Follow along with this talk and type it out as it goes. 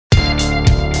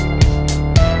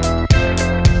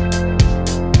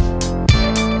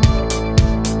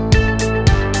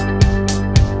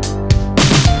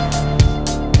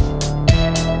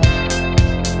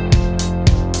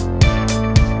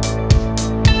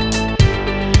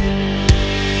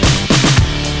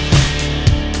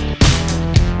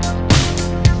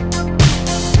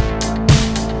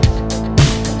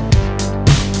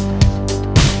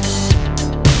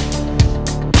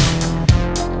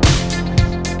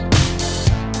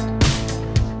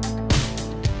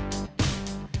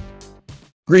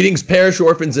Greetings, parish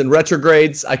orphans and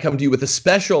retrogrades. I come to you with a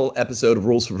special episode of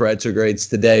Rules for Retrogrades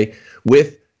today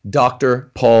with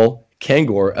Dr. Paul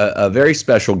Kengor, a very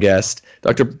special guest.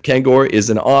 Dr. Kengor is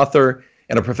an author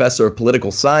and a professor of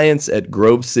political science at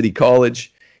Grove City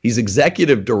College. He's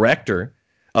executive director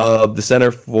of the Center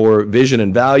for Vision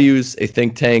and Values, a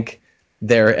think tank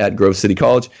there at Grove City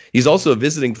College. He's also a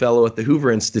visiting fellow at the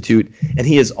Hoover Institute, and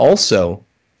he is also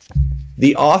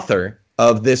the author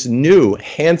of this new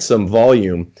handsome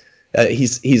volume.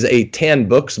 He's a Tan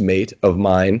Books mate of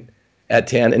mine at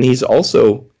Tan, and he's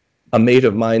also a mate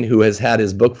of mine who has had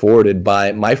his book forwarded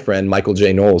by my friend Michael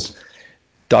J. Knowles.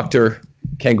 Dr.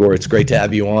 Kengor, it's great to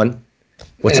have you on.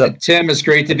 What's up? Tim, it's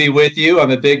great to be with you.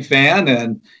 I'm a big fan,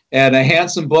 and a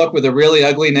handsome book with a really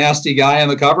ugly, nasty guy on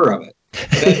the cover of it.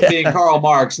 That being Karl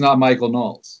Marx, not Michael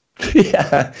Knowles.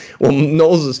 Yeah, well,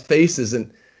 Knowles' face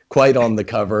isn't quite on the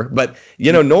cover, but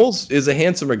you know, Knowles is a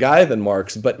handsomer guy than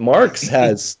Marx, but Marx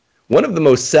has one of the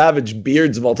most savage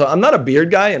beards of all time. I'm not a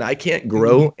beard guy, and I can't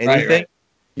grow anything. Right.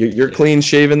 You're clean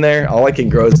shaven there. All I can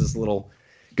grow is this little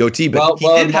goatee. But he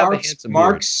did have a handsome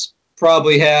Marx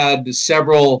probably had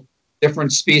several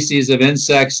different species of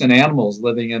insects and animals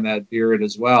living in that beard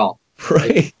as well.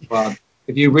 Right.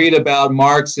 If you read about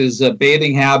Marx's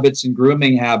bathing habits and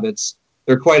grooming habits,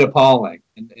 they're quite appalling.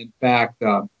 In fact,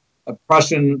 a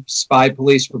Prussian spy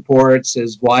police reports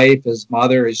his wife, his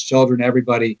mother, his children,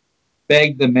 everybody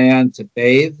begged the man to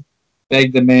bathe,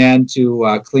 begged the man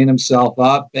to clean himself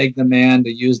up, begged the man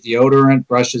to use deodorant,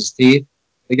 brush his teeth.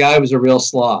 The guy was a real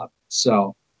slob.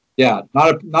 So, yeah,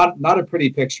 not a pretty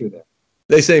picture there.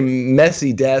 They say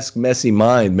messy desk, messy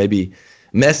mind, maybe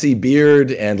messy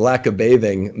beard and lack of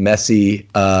bathing, messy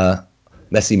mind.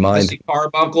 Messy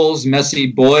carbuncles, messy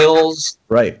boils,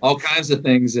 right? All kinds of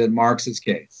things in Marx's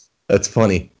case. That's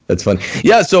funny. That's funny.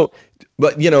 Yeah. So,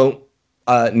 but you know,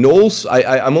 Knowles,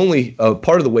 I'm only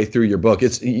part of the way through your book.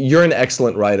 You're an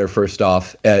excellent writer. First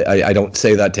off, I don't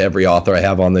say that to every author I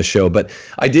have on this show, but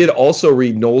I did also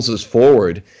read Knowles's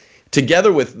foreword,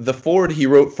 together with the foreword he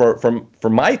wrote for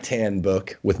my Tan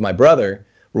book with my brother,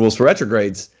 Rules for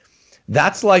Retrogrades.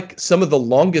 That's like some of the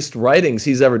longest writings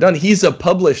he's ever done. He's a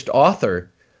published author,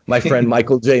 my friend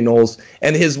Michael J. Knowles,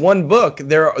 and his one book,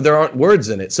 there aren't words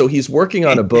in it. So he's working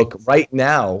on a book right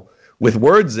now with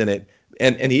words in it,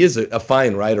 and he is a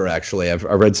fine writer, actually. I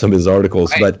read some of his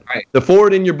articles, but the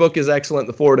foreword in your book is excellent.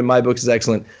 The foreword in my book is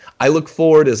excellent. I look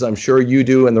forward, as I'm sure you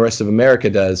do and the rest of America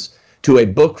does, to a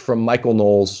book from Michael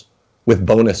Knowles with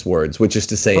bonus words, which is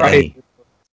to say any.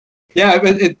 Yeah,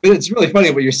 but it's really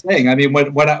funny what you're saying. I mean, when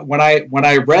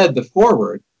I read the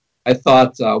foreword, I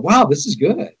thought, wow, this is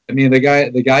good. I mean, the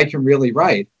guy can really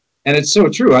write, and it's so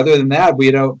true. Other than that, we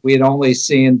had only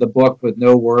seen the book with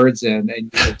no words, and you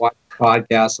could watch the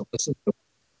podcast and listen to it.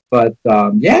 But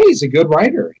yeah, he's a good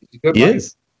writer. He's a good writer.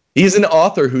 Is. He's an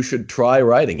author who should try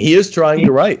writing. He is trying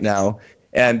to write now,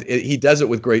 and he does it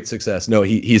with great success. No,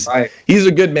 he's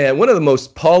a good man. One of the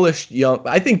most polished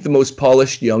I think the most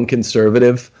polished young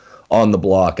conservative on the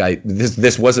block.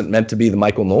 This wasn't meant to be the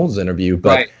Michael Knowles interview,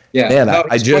 but. Right. Yeah, man, no,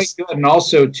 I just quite good. And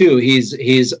also too,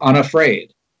 he's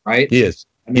unafraid, right? He is.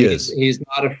 I mean, he's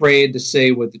not afraid to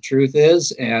say what the truth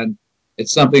is, and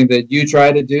it's something that you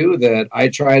try to do, that I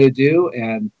try to do,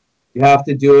 and you have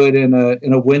to do it in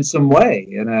a winsome way,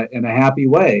 in a happy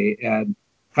way, and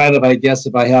kind of, I guess,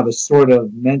 if I have a sort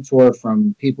of mentor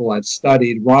from people I've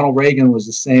studied, Ronald Reagan was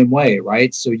the same way,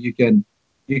 right? So you can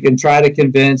try to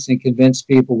convince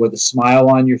people with a smile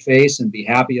on your face and be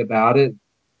happy about it.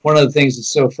 One of the things that's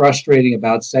so frustrating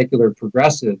about secular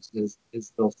progressives is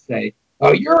they'll say,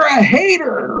 "Oh, you're a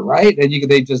hater," right? And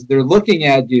they're looking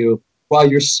at you while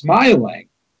you're smiling,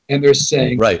 and they're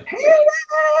saying, "Right,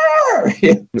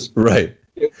 hater," right?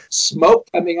 Smoke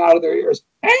coming out of their ears,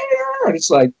 hater, and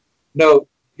it's like, no,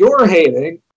 you're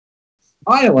hating,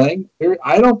 smiling.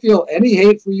 I don't feel any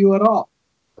hate for you at all.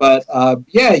 But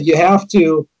yeah, you have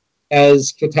to.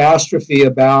 As catastrophe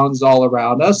abounds all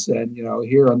around us, and you know,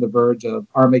 here on the verge of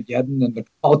Armageddon and the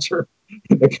culture,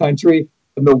 in the country,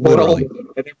 and the world,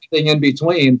 and everything in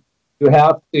between, you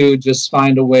have to just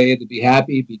find a way to be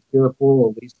happy, be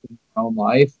cheerful, at least in your own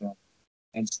life,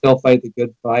 and still fight the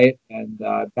good fight. And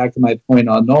back to my point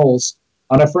on Knowles,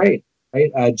 unafraid,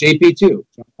 right? JP2,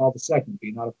 John Paul II,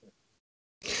 be not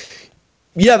afraid.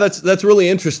 Yeah, that's really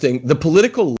interesting. The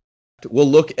political will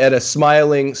look at a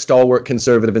smiling, stalwart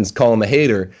conservative and call him a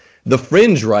hater. The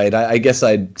fringe right, I guess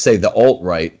I'd say the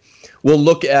alt-right, will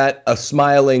look at a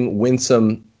smiling,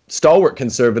 winsome, stalwart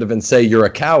conservative and say you're a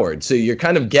coward. So you're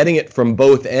kind of getting it from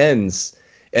both ends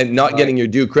and not getting your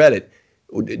due credit.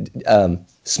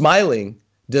 Smiling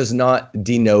does not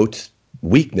denote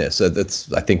weakness.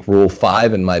 That's, I think, rule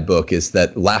 5 in my book, is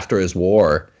that laughter is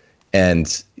war,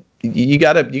 and you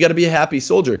gotta be a happy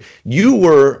soldier. You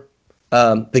were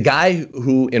the guy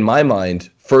who, in my mind,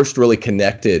 first really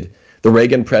connected the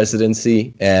Reagan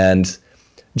presidency and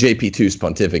JP2's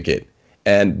pontificate.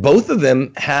 And both of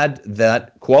them had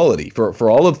that quality. For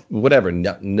all of whatever,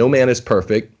 no man is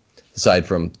perfect, aside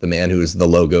from the man who is the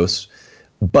Logos.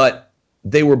 But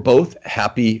they were both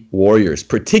happy warriors,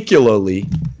 particularly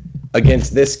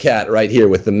against this cat right here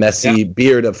with the messy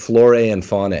beard of Flore and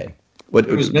Faune.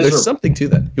 There's something to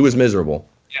that. He was miserable.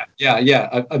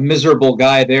 Yeah. A miserable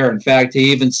guy there. In fact,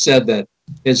 he even said that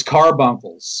his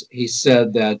carbuncles, he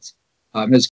said that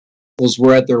his carbuncles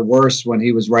were at their worst when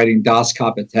he was writing Das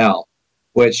Kapital,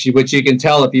 which you can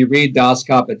tell if you read Das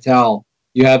Kapital,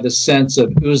 you have the sense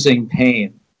of oozing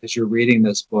pain as you're reading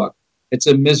this book. It's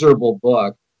a miserable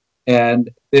book. And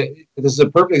this is a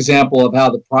perfect example of how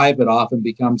the private often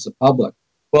becomes the public.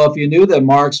 Well, if you knew that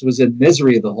Marx was in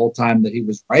misery the whole time that he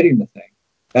was writing the thing,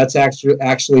 that's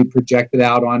actually projected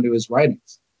out onto his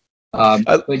writings. I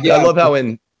love how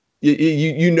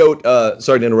you note,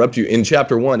 sorry to interrupt you, in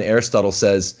chapter 1, Aristotle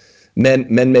says, men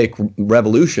make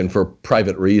revolution for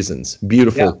private reasons.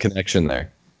 Beautiful connection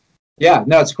there. Yeah,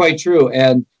 no, it's quite true.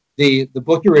 And the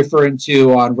book you're referring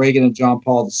to on Reagan and John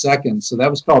Paul II, so that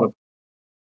was called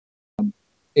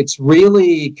it's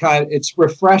really it's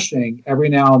refreshing every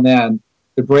now and then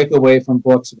to break away from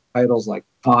books with titles like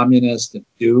Communist and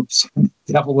Dupes and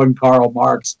Devil and Karl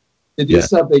Marx, to do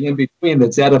something in between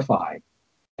that's edifying.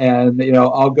 And,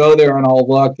 I'll go there and I'll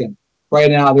look, and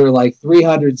right now there are like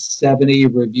 370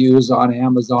 reviews on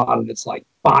Amazon, and it's like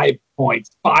 5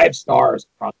 points, 5 stars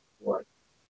across the board.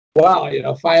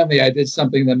 Wow, finally I did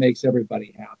something that makes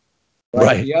everybody happy.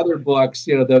 Right. The other books,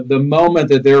 the moment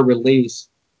that they're released,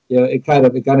 it kind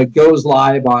of goes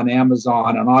live on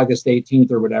Amazon on August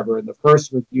 18th or whatever, and the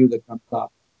first review that comes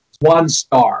up is 1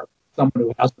 star. Someone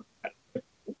who hasn't read it.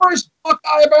 The worst book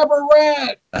I've ever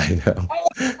read. I know. Oh,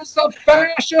 it's a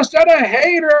fascist and a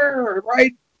hater,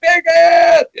 right?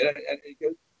 Bigot.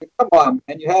 Come on,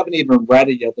 man! You haven't even read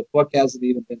it yet. The book hasn't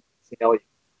even been sale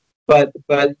yet.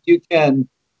 But you can.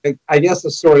 I guess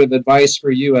the sort of advice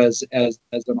for you as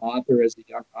an author, as a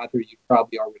young author, you've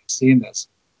probably already seen this.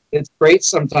 It's great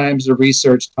sometimes to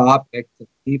research topics of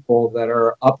people that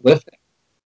are uplifting.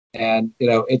 And,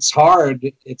 it's hard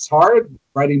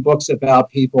writing books about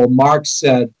people. Marx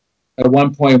said at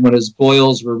one point when his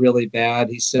boils were really bad,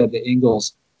 he said to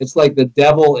Engels, it's like the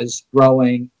devil is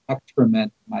throwing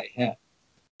excrement in my head.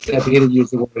 Except he didn't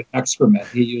use the word excrement.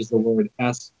 He used the word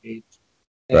SH.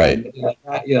 Right.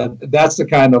 That's the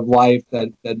kind of life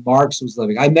that Marx was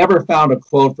living. I never found a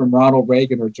quote from Ronald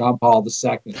Reagan or John Paul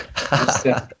II that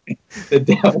said, the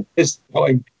devil is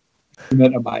throwing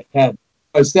excrement in my head.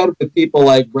 I said it with people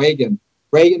like Reagan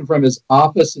from his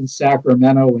office in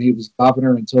Sacramento when he was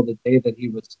governor until the day that he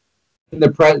was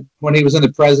when he was in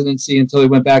the presidency until he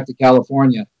went back to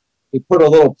California. He put a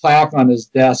little plaque on his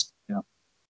desk,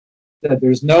 that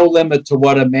there's no limit to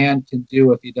what a man can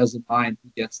do if he doesn't mind who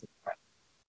gets the credit.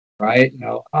 Right?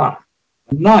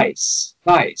 Nice,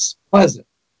 pleasant,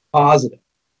 positive.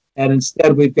 And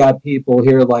instead we've got people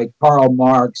here like Karl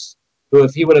Marx, who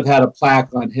if he would have had a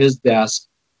plaque on his desk,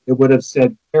 it would have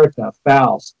said, Goethe,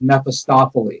 Faust,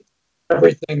 Mephistopheles,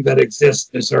 everything that exists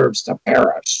deserves to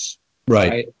perish.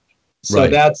 Right? So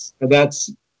that's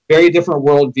very different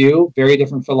worldview, very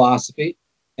different philosophy,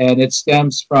 and it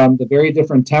stems from the very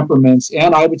different temperaments,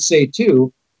 and I would say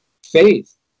too,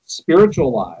 faith,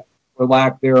 spiritual life, or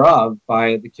lack thereof,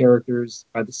 by the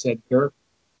said characters.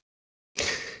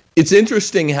 It's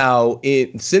interesting how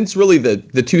since really the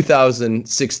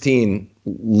 2016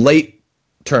 late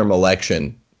term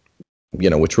election,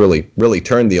 which really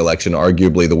turned the election,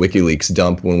 arguably the WikiLeaks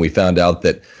dump when we found out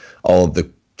that all of the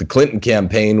Clinton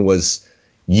campaign was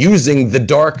using the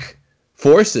dark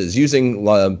forces, using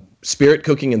spirit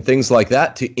cooking and things like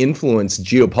that to influence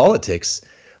geopolitics,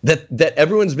 that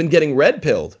everyone's been getting red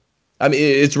pilled. I mean,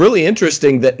 it's really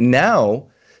interesting that now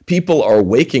people are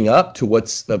waking up to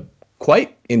what's a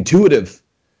quite intuitive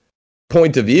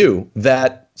point of view,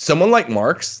 that someone like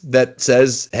Marx that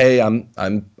says, "Hey,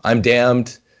 I'm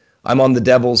damned. I'm on the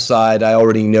devil's side. I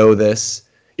already know this,"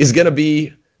 is going to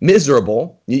be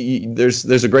miserable.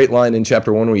 There's a great line in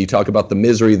chapter 1 where you talk about the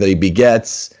misery that he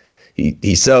begets,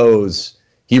 he sows,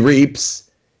 he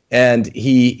reaps, and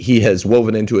he has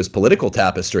woven into his political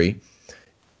tapestry.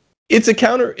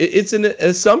 It's an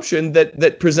assumption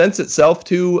that presents itself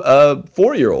to a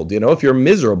 4-year-old. If you're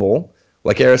miserable,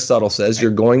 like Aristotle says, you're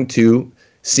going to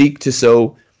seek to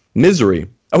sow misery.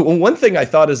 One thing I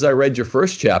thought as I read your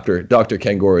first chapter, Dr.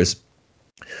 Kengor, is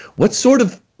what sort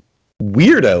of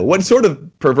weirdo? What sort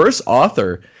of perverse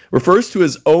author refers to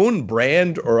his own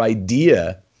brand or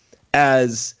idea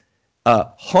as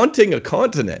haunting a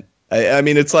continent? I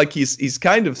mean, it's like he's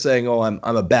kind of saying, "Oh, I'm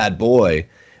a bad boy,"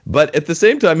 but at the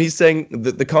same time, he's saying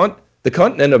that the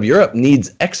continent of Europe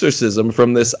needs exorcism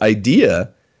from this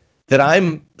idea that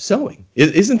I'm sowing.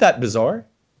 Isn't that bizarre?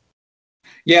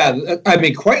 Yeah, I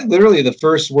mean, quite literally, the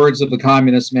first words of the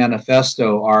Communist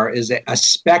Manifesto is a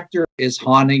specter is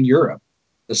haunting Europe,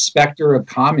 the specter of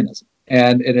communism.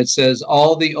 And it says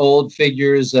all the old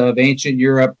figures of ancient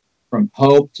Europe, from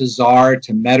Pope to Tsar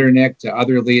to Metternich to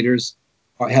other leaders,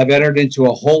 have entered into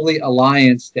a holy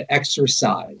alliance to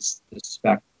exorcise the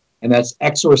specter. And that's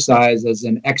exorcise as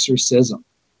in exorcism.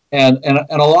 And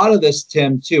a lot of this,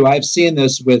 Tim, too, I've seen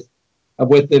this with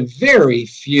the very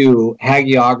few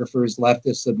hagiographers,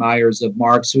 leftist admirers of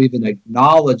Marx who even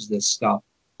acknowledge this stuff.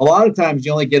 A lot of times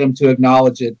you only get them to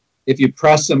acknowledge it if you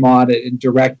press them on it in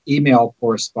direct email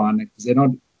correspondence, because they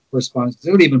don't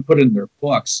even put it in their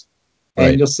books. Right.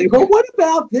 And you'll say, well, what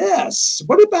about this?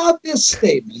 What about this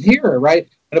statement here, right?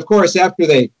 And of course, after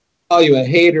they call you a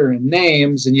hater in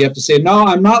names, and you have to say, no,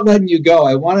 I'm not letting you go.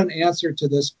 I want an answer to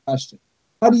this question.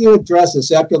 How do you address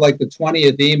this after like the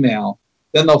 20th email?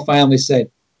 Then they'll finally say,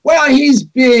 well, he's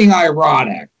being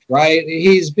ironic, right?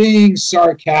 He's being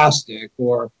sarcastic,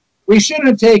 or we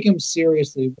shouldn't take him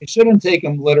seriously. We shouldn't take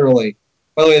him literally.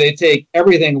 By the way, they take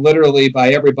everything literally by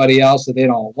everybody else that they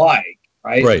don't like,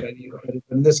 right? But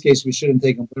in this case, we shouldn't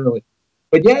take him literally.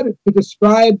 But yet, to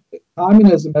describe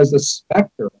communism as a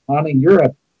specter haunting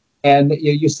Europe, and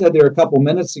you said there a couple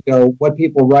minutes ago what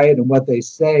people write and what they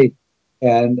say,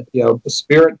 and the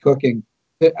spirit cooking.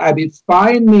 I mean,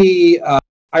 find me.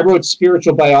 I wrote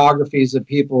spiritual biographies of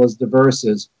people as diverse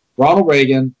as Ronald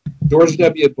Reagan, George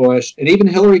W. Bush, and even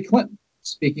Hillary Clinton.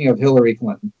 Speaking of Hillary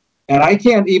Clinton, and I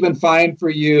can't even find for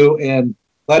you in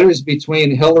letters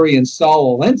between Hillary and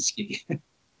Saul Alinsky,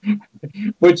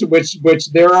 which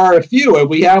there are a few, and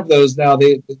we have those now.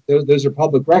 Those are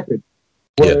public record,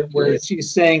 where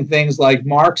she's saying things like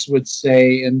Marx would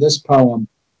say in this poem.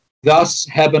 Thus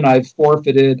heaven I've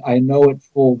forfeited, I know it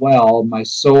full well, my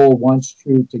soul once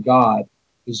true to God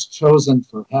is chosen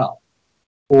for hell.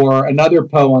 Or another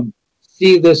poem,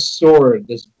 see this sword,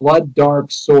 this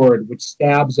blood-dark sword, which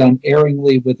stabs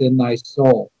unerringly within thy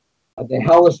soul. The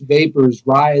hellish vapors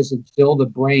rise and fill the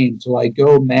brain till I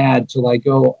go mad, till I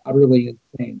go utterly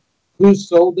insane. Who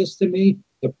sold this to me?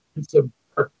 The Prince of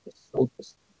Darkness sold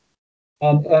this to me.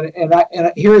 And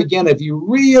here again, if you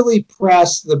really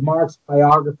press the Marx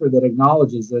biographer that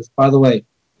acknowledges this, by the way,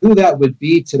 who that would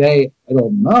be today, I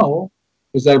don't know,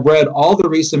 because I've read all the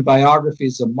recent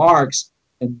biographies of Marx,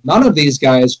 and none of these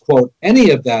guys quote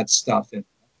any of that stuff in.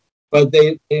 But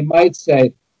they might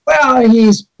say, well,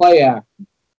 he's play acting.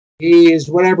 He's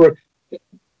whatever.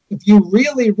 If you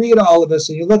really read all of this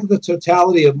and you look at the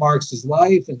totality of Marx's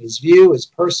life and his view, his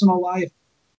personal life,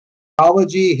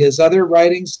 theology, his other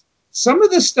writings, some of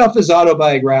this stuff is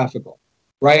autobiographical,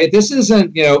 right? This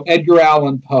isn't, Edgar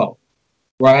Allan Poe,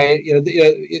 right?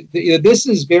 This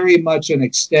is very much an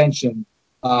extension.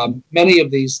 Many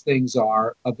of these things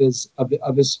are of his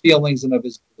feelings and of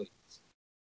his beliefs.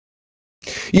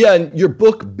 Yeah, and your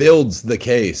book builds the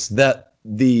case that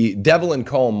the Devil and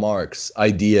Karl Marx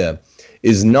idea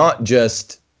is not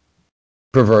just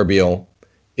proverbial.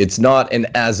 It's not an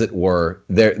as it were.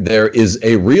 There is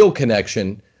a real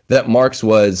connection that Marx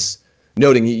was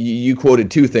noting. You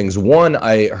quoted two things. One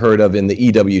I heard of in the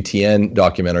EWTN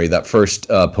documentary, that first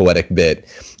poetic bit,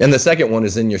 and the second one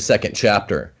is in your second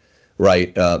chapter,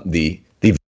 right?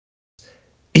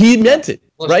 He meant it,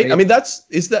 right? I mean,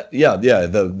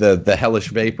 the hellish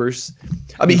vapors.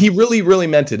 I mean, he really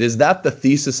meant it. Is that the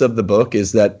thesis of the book?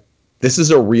 Is that this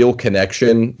is a real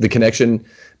connection, the connection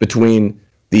between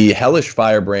the hellish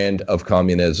firebrand of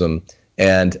communism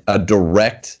and a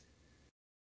direct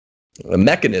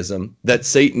mechanism that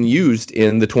Satan used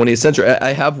in the 20th century.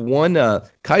 I have one,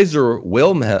 Kaiser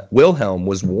Wilhelm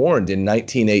was warned in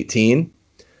 1918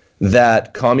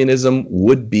 that communism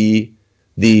would be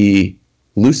the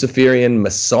Luciferian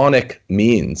Masonic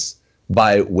means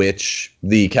by which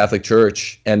the Catholic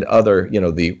Church and other,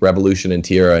 the Revolution and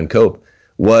Tierra and Cope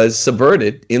was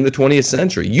subverted in the 20th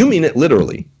century. You mean it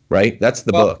literally, right? That's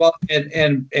the book. Well,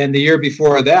 and the year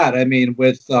before that, I mean,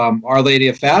 with Our Lady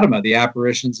of Fatima, the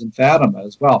apparitions in Fatima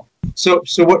as well. So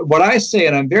what I say,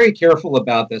 and I'm very careful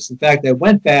about this. In fact, I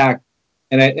went back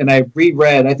and I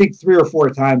reread, I think 3 or 4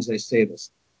 times I say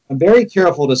this. I'm very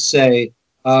careful to say,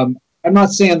 I'm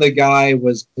not saying the guy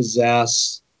was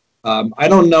possessed. I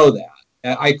don't know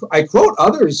that. I quote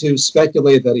others who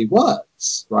speculate that he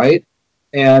was, right?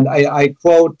 And I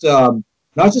quote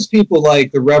not just people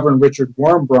like the Reverend Richard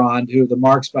Wormbrand, who the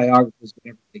Marx biographers would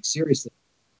never take seriously.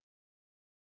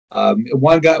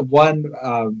 One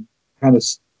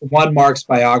Marx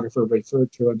biographer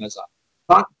referred to him as a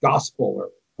hot gospel or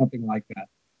something like that,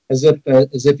 as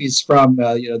if he's from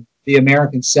the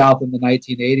American South in the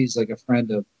 1980s, like a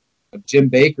friend of Jim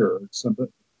Baker or something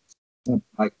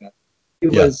like that. He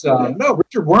was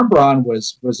Richard Wormbrand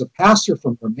was a pastor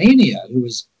from Romania who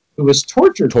was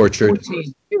tortured for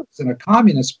 14 years in a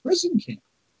communist prison camp.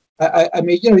 I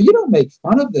mean, you don't make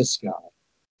fun of this guy,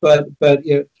 but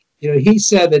he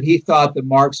said that he thought that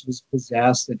Marx was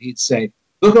possessed, and he'd say,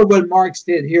 "Look at what Marx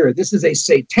did here. This is a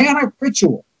satanic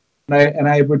ritual." And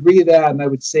I would read that, and I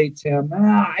would say to him,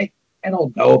 I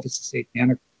don't know if it's a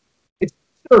satanic. It's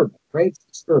disturbing, right? It's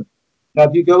disturbing. Now,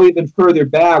 if you go even further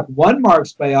back, one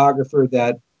Marx biographer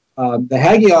that the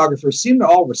hagiographers seem to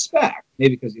all respect,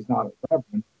 maybe because he's not a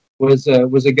reverend,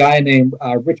 was a guy named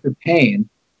Richard Payne,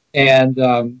 and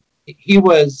he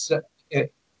wrote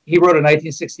a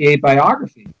 1968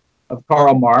 biography of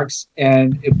Karl Marx,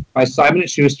 and by Simon &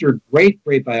 Schuster, great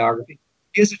biography.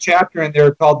 He has a chapter in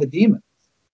there called "The Demons,"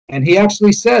 and he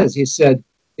actually says, he said,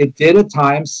 it did at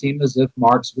times seem as if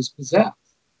Marx was possessed,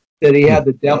 that he had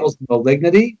the devil's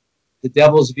malignity, the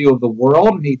devil's view of the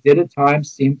world, and he did at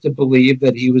times seem to believe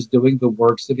that he was doing the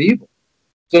works of evil.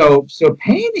 So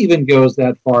Payne even goes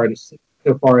so far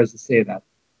as to say that.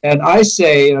 And I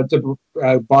say, to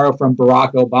borrow from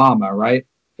Barack Obama, right?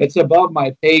 It's above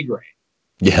my pay grade.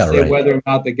 Yeah, to say whether or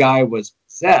not the guy was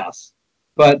possessed,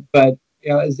 but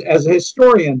as a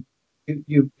historian,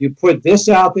 you put this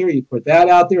out there, you put that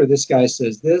out there. This guy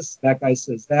says this, that guy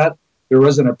says that. There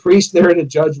wasn't a priest there to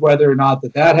judge whether or not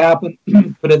that happened.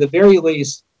 But at the very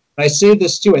least, and I say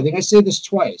this too. I think I say this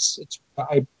twice.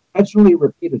 I actually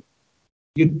repeated it.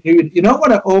 You don't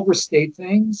want to overstate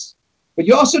things, but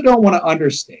you also don't want to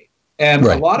understate. And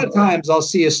a lot of times, I'll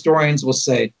see historians will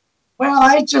say, "Well,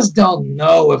 I just don't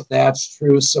know if that's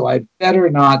true, so I better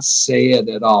not say it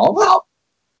at all." Well,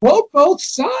 quote both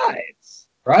sides,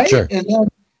 right? Sure.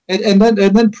 And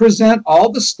then present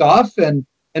all the stuff and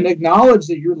acknowledge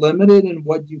that you're limited in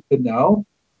what you can know.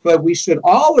 But we should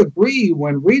all agree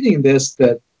when reading this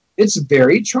that it's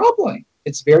very troubling.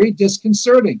 It's very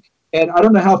disconcerting. And I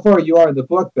don't know how far you are in the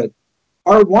book, but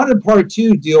Part 1 and Part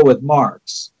 2 deal with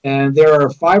Marx. And there are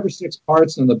 5 or 6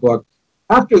 parts in the book.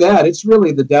 After that, it's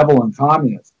really the devil and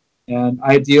communism. And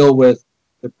I deal with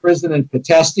the prison in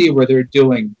Patesti, where they're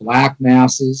doing black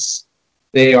masses.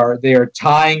 They are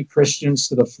tying Christians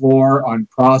to the floor on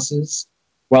crosses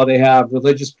while they have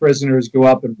religious prisoners go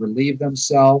up and relieve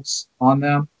themselves on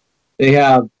them. They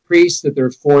have priests that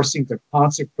they're forcing to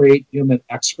consecrate human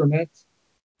excrement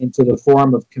into the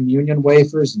form of communion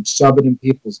wafers and shove it in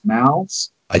people's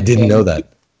mouths. I didn't know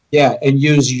that. Yeah, and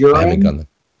use urine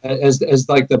as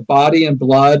like the body and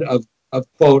blood of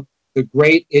quote, the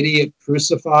great idiot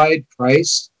crucified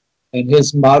Christ and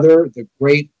his mother, the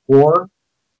great whore,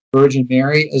 Virgin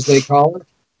Mary, as they call her.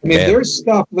 I mean, there's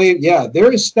stuff later. Yeah,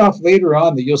 there is stuff later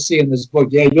on that you'll see in this book.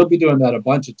 Yeah, you'll be doing that a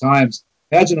bunch of times.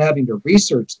 Imagine having to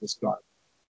research this garbage.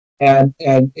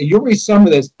 And you'll read some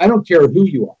of this. I don't care who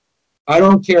you are. I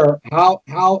don't care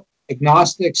how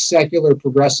agnostic, secular,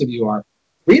 progressive you are.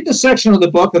 Read the section of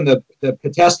the book on the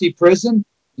Patesti prison,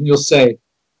 and you'll say,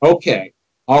 okay,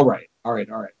 all right.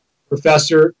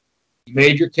 Professor, you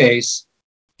made your case.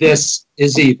 This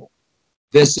is evil.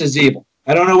 This is evil.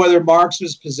 I don't know whether Marx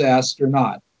was possessed or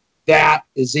not. That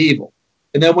is evil.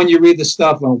 And then when you read the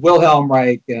stuff on Wilhelm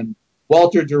Reich and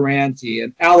Walter Duranty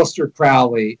and Aleister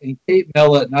Crowley and Kate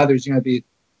Millett and others, you're going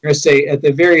to say, at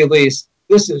the very least,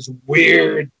 this is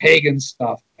weird pagan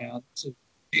stuff, man. This is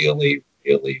really,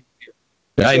 really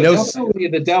weird. I know. Definitely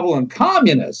the devil and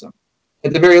communism,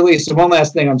 at the very least. And one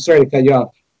last thing, I'm sorry to cut you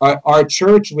off. Our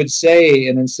church would say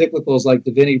in encyclicals like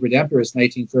Divini Redemptoris,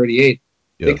 1938,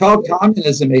 they called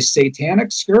communism a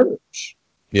satanic scourge,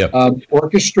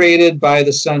 orchestrated by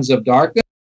the sons of darkness.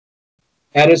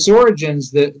 At its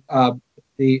origins,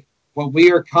 what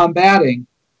we are combating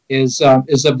is of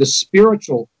the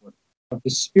spiritual order.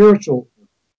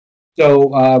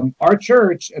 So our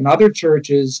church and other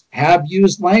churches have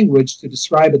used language to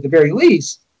describe, at the very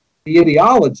least, the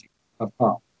ideology of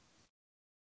Karl.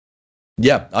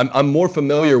 Yeah, I'm more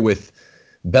familiar with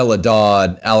Bella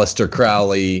Dodd, Aleister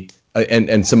Crowley,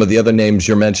 and some of the other names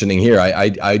you're mentioning here.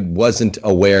 I wasn't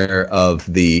aware of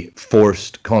the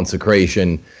forced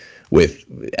consecration with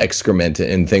excrement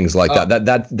and things like that.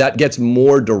 That gets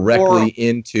more directly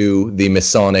into the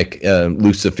Masonic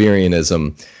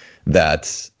Luciferianism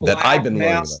that I've been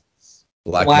learning about.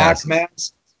 Black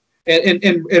mass.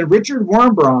 And Richard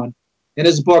Wormbrand, in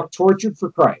his book Tortured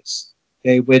for Christ,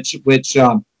 okay, which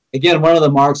again, one of the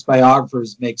Marx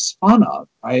biographers makes fun of,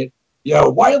 right? You know,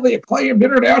 widely acclaimed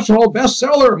international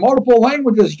bestseller, multiple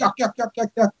languages, yuck, yuck, yuck,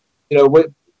 yuck, yuck. You know,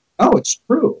 no, it's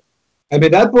true. I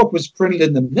mean, that book was printed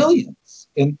in the millions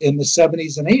in the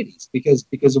 70s and 80s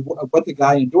because of what the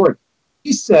guy endured.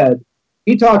 He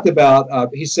talked about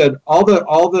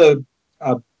all the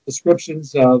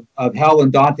descriptions of hell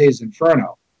and Dante's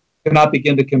Inferno cannot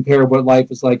begin to compare what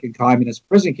life is like in communist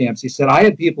prison camps. He said, I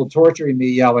had people torturing me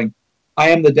yelling, I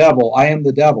am the devil, I am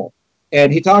the devil.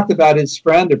 And he talked about his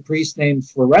friend, a priest named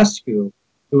Florescu,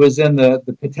 who was in the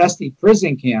Patesti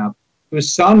prison camp,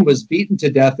 whose son was beaten to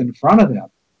death in front of him.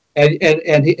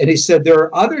 And he said, there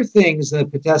are other things in the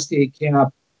Patesti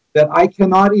camp that I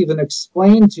cannot even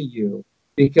explain to you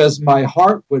because my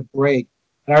heart would break.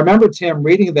 And I remember, Tim,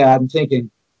 reading that and thinking,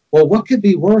 well, what could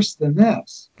be worse than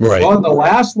this? Right. Well, in the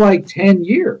last 10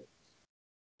 years,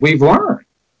 we've learned.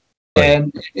 Right.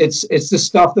 And it's the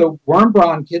stuff that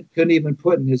Wurmbrand couldn't even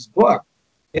put in his book.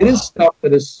 It is stuff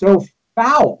that is so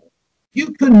foul.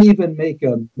 You couldn't even make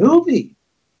a movie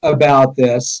about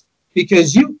this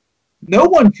because no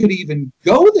one could even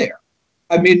go there.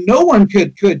 I mean, no one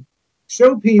could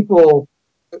show people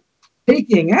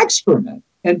taking excrement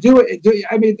and do it.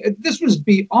 I mean, this was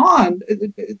beyond.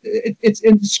 It's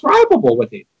indescribable what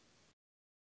he.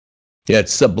 Yeah,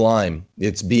 it's sublime.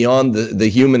 It's beyond the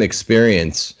human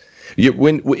experience.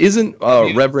 Isn't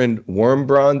Reverend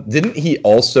Wurmbrand? Didn't he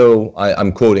also?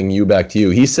 I'm quoting you back to you.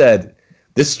 He said,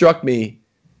 "This struck me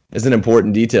as an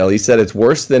important detail." He said it's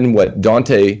worse than what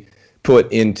Dante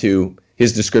put into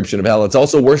his description of hell. It's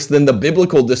also worse than the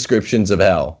biblical descriptions of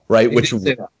hell, right? Which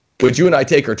you and I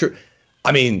take are true.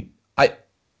 I mean,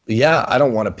 I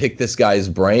don't want to pick this guy's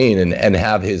brain and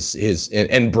have his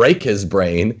and break his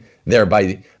brain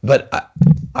thereby, but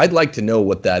I'd like to know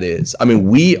what that is. I mean,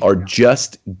 we are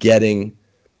just getting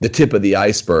the tip of the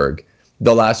iceberg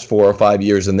the last 4 or 5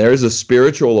 years, and there's a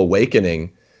spiritual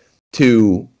awakening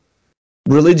to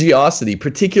religiosity,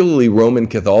 particularly Roman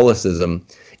Catholicism,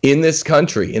 in this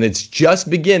country, and it's just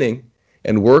beginning.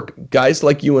 And guys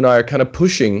like you and I are kind of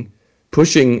pushing.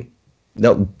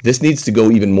 Now, this needs to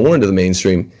go even more into the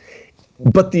mainstream.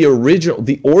 But the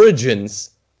origins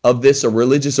of this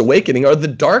religious awakening are the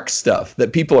dark stuff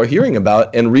that people are hearing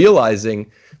about and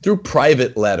realizing through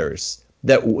private letters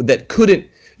that couldn't.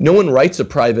 No one writes a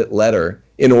private letter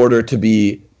in order to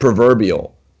be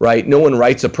proverbial, right? No one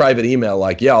writes a private email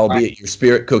like, yeah, I'll be at your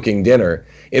spirit cooking dinner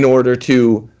in order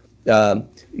to,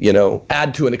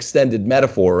 add to an extended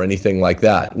metaphor or anything like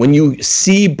that. When you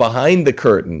see behind the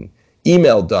curtain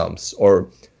email dumps or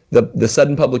the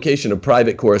sudden publication of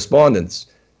private correspondence,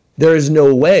 there is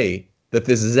no way that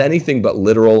this is anything but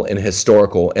literal and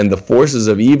historical, and the forces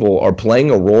of evil are playing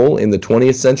a role in the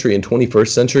 20th century and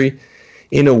 21st century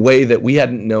in a way that we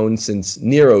hadn't known since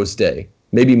Nero's day,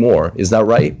 maybe more. Is that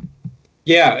right?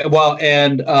 Yeah, well,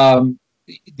 and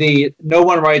no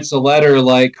one writes a letter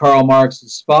like Karl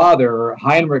Marx's father,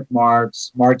 Heinrich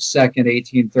Marx, March 2nd,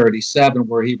 1837,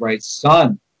 where he writes,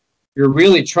 "Son, you're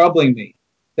really troubling me.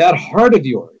 That heart of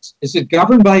yours, is it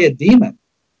governed by a demon?"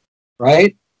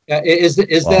 Right? Is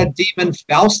that demon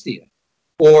Faustian?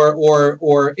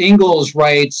 Or Engels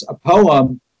writes a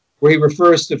poem where he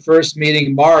refers to first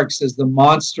meeting Marx as the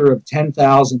monster of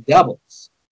 10,000 devils.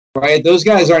 Right? Those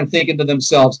guys aren't thinking to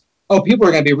themselves, oh, people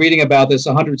are going to be reading about this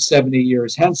 170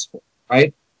 years henceforth.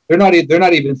 Right? They're not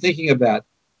even thinking of that.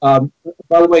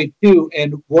 By the way, too,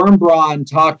 and Wurmbrand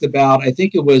talked about, I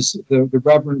think it was the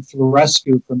Reverend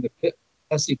Florescu from the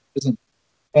Patesti prison,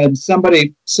 and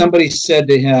somebody said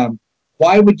to him,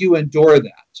 why would you endure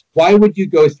that? Why would you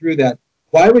go through that?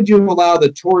 Why would you allow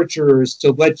the torturers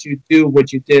to let you do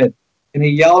what you did? And he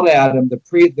yelled at him.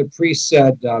 The priest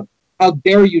said, how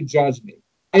dare you judge me?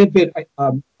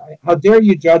 How dare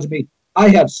you judge me? I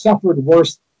have suffered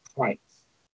worse than Christ.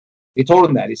 He told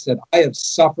him that. He said, I have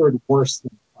suffered worse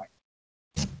than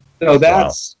Christ. So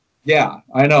that's, yeah,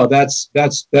 I know. That's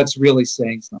really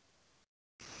saying something.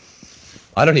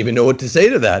 I don't even know what to say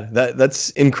to that. That's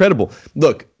incredible.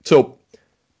 Look, so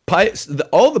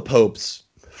all the popes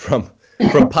from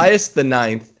Pius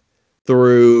IX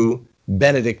through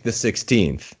Benedict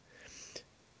XVI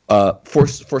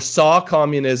foresaw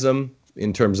communism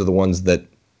in terms of the ones that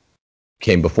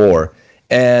came before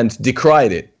and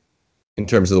decried it in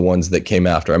terms of the ones that came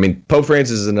after. I mean, Pope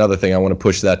Francis is another thing. I want to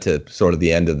push that to sort of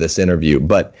the end of this interview.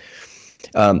 But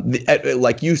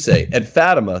like you say, at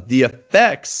Fatima, the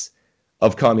effects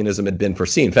of communism had been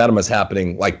foreseen. Fatima's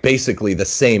happening like basically the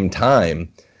same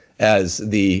time as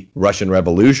the Russian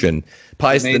Revolution.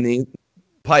 Pius IX,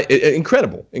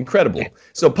 incredible.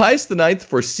 So Pius IX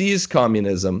foresees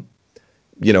communism,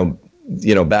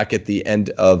 back at the end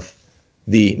of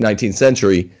the 19th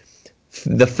century,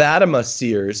 the Fatima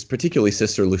seers, particularly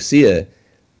Sister Lucia,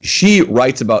 she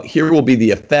writes about here will be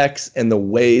the effects and the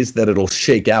ways that it'll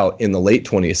shake out in the late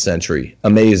 20th century.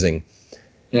 Amazing.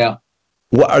 Yeah.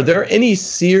 Well, are there any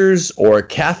seers or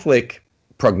Catholic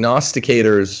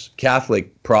prognosticators,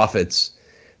 Catholic prophets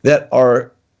that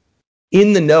are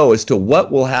in the know as to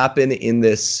what will happen in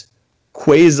this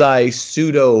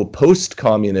quasi-pseudo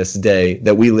post-communist day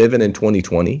that we live in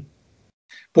 2020?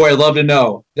 Boy, I'd love to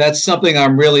know. That's something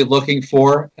I'm really looking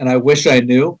for, and I wish I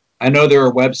knew. I know there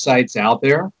are websites out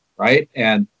there, right?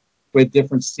 And with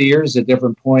different seers at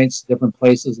different points, different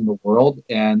places in the world.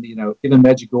 And, even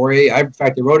Medjugorje, in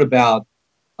fact, I wrote about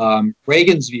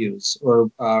Reagan's views or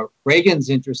Reagan's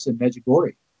interest in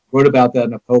Medjugorje. Wrote about that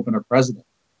in A Pope and a President.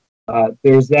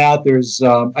 There's that. There's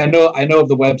I know of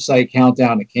the website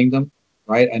Countdown to Kingdom,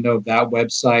 right? I know of that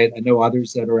website. I know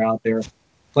others that are out there,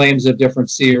 claims of different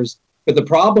seers. But the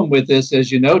problem with this,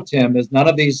 as you know, Tim, is none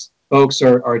of these folks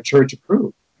are church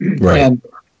approved, right?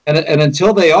 And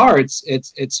until they are,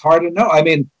 it's hard to know. I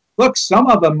mean, look, some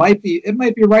of them might be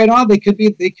right on. They could be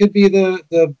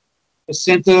the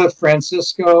Jacinta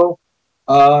Francisco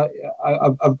of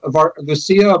our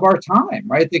Lucia of our time,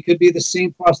 right? They could be the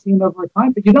Saint Faustina of our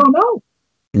time, but you don't know.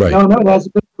 Right. You don't know. It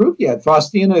hasn't been proved yet.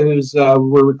 Faustina, who's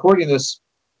we're recording this,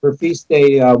 her feast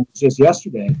day was just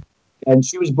yesterday, and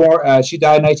she was born. She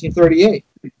died in 1938,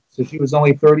 so she was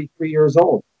only 33 years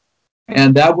old,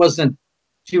 and that wasn't.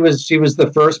 She was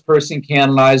the first person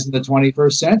canonized in the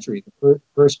 21st century, the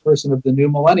first person of the new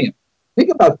millennium.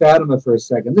 Think about Fatima for a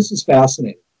second. This is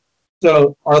fascinating.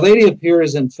 So Our Lady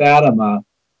appears in Fatima.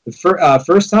 The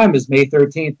first time is May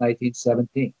 13th,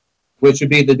 1917, which would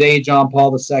be the day John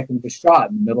Paul II was shot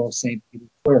in the middle of St. Peter's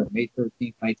Square, May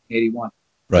 13th, 1981.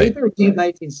 Right. May 13th,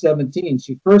 1917,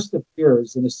 she first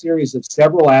appears in a series of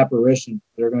several apparitions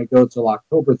that are going to go till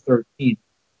October 13th,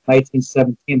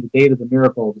 1917, the date of the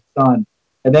miracle of the sun.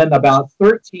 And then about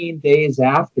 13 days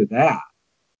after that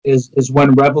is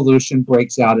when revolution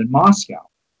breaks out in Moscow.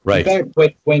 Right. In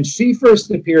fact, when she first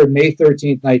appeared May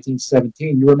 13th,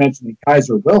 1917, you were mentioning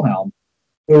Kaiser Wilhelm,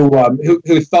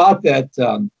 who thought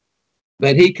that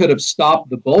he could have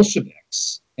stopped the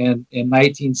Bolsheviks in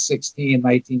 1916,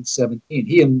 1917.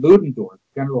 He and Ludendorff,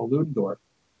 General Ludendorff.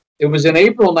 It was in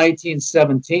April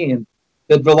 1917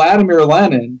 that Vladimir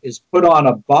Lenin is put on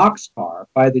a boxcar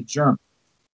by the Germans,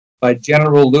 by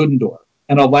General Ludendorff,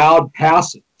 and allowed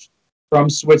passage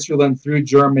from Switzerland through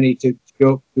Germany to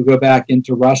go back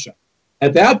into Russia.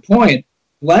 At that point,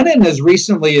 Lenin, as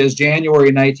recently as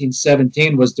January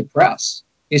 1917, was depressed.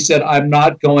 He said, I'm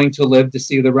not going to live to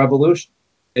see the revolution.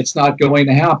 It's not going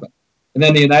to happen. And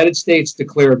then the United States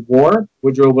declared war.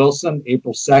 Woodrow Wilson,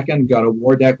 April 2nd, got a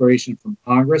war declaration from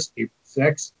Congress, April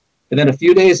 6th. And then a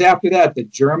few days after that, the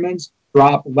Germans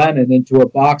dropped Lenin into a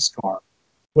boxcar,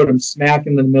 put him smack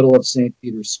in the middle of St.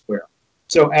 Peter's Square.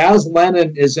 So as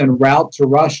Lenin is en route to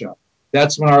Russia,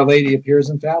 that's when Our Lady appears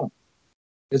in Fatima.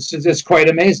 It's quite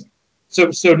amazing. So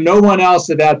no one else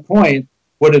at that point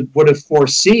would have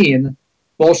foreseen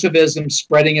Bolshevism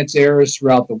spreading its errors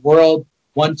throughout the world.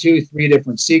 1, 2, 3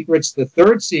 different secrets. The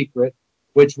third secret,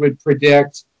 which would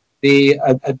predict the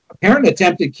apparent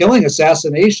attempted killing,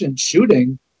 assassination,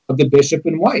 shooting of the bishop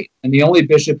in white. And the only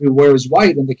bishop who wears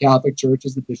white in the Catholic Church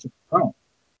is the Bishop of Rome.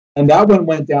 And that one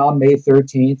went down May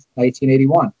 13th,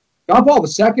 1981. John Paul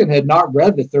II had not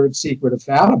read The Third Secret of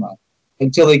Fatima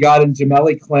until he got in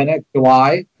Gemelli Clinic,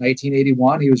 July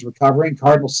 1981. He was recovering.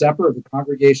 Cardinal Sepper of the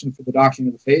Congregation for the Doctrine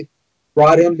of the Faith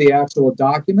brought him the actual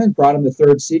document, brought him The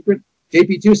Third Secret.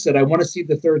 JP2 said, I want to see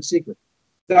The Third Secret.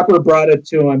 Sepper brought it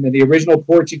to him in the original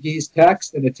Portuguese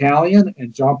text in Italian,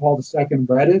 and John Paul II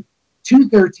read it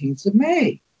 2/13 of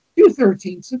May.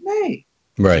 2/13 of May.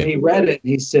 Right. And he read it, and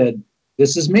he said,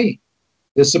 this is me.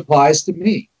 This applies to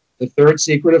me. The Third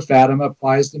Secret of Fatima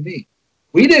applies to me.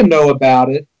 We didn't know about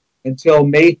it until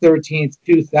May 13th,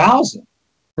 2000,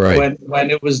 right, when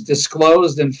it was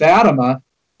disclosed in Fatima.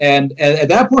 And at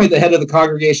that point, the head of the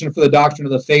Congregation for the Doctrine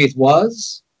of the Faith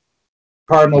was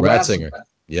Cardinal Ratzinger.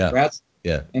 Yeah. Ratzinger.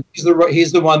 Yeah. And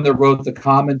he's the one that wrote the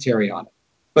commentary on it.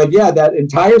 But yeah, that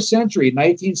entire century,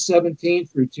 1917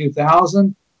 through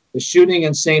 2000, the shooting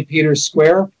in St. Peter's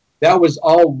Square, that was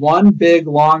all one big,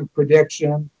 long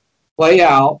prediction, play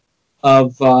out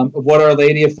of what Our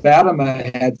Lady of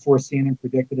Fatima had foreseen and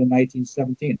predicted in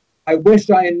 1917. I wish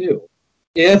I knew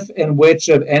if and which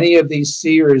of any of these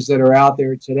seers that are out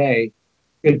there today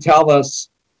could tell us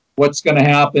what's going to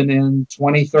happen in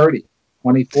 2030,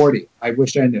 2040. I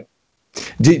wish I knew.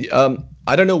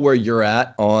 I don't know where you're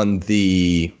at on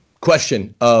the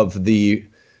question of the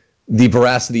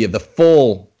veracity of the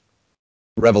full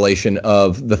revelation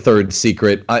of the Third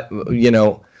Secret.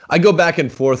 I go back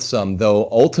and forth some, though.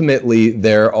 Ultimately,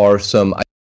 there are some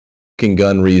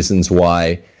gun reasons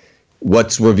why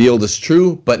what's revealed is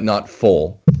true, but not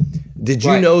full. Did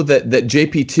you know that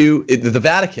JP2, the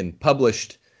Vatican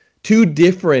published 2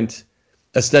 different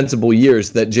ostensible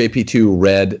years that JP2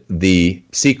 read The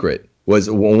Secret?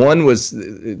 One was,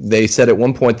 they said at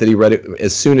one point that he read it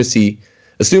as soon as he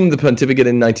assumed the pontificate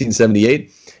in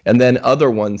 1978, and then other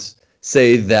ones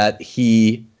say that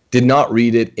he did not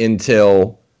read it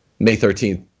until May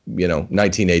 13th,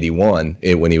 1981,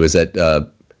 when he was at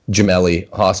Gemelli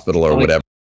Hospital or whatever.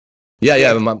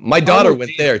 Yeah. My daughter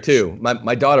went there too.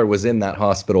 My daughter was in that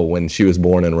hospital when she was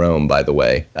born in Rome, by the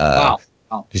way. Wow.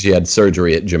 She had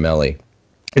surgery at Gemelli.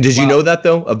 And did you know that,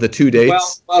 though, of the 2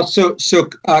 dates? So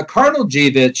Cardinal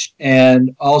Dziwisz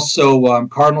and also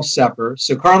Cardinal Sepper.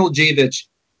 So Cardinal Dziwisz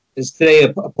is today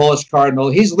a Polish cardinal.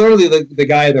 He's literally the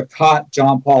guy that caught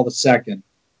John Paul II.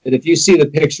 And if you see the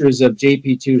pictures of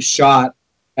JP2 shot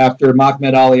after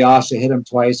Mahmoud Ali Asha hit him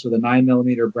twice with a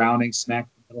 9mm Browning, smack in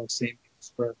the middle of St.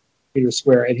 Peter's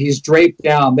Square, and he's draped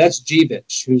down, that's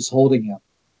Dziwisz who's holding him.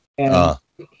 And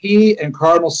he and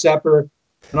Cardinal Sepper,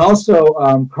 and also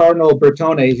Cardinal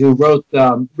Bertone, who wrote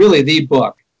really the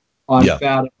book on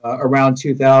Fatima around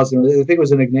 2000. I think it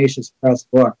was an Ignatius Press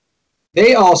book.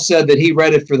 They all said that he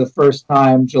read it for the first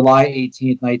time July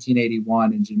 18th,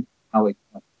 1981 in Gemelli.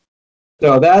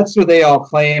 So that's what they all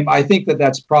claim. I think that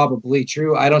that's probably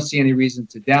true. I don't see any reason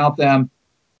to doubt them.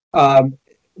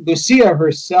 Lucia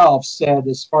herself said,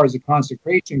 as far as the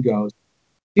consecration goes,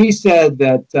 she said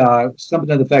that something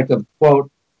to the effect of,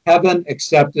 quote, heaven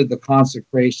accepted the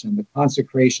consecration. The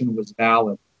consecration was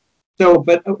valid. So,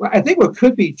 but I think what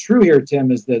could be true here,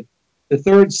 Tim, is that the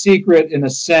Third Secret, in a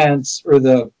sense, or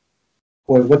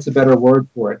what's a better word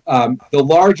for it? The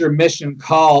larger mission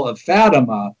call of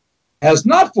Fatima has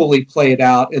not fully played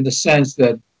out, in the sense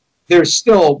that there's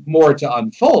still more to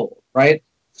unfold, right?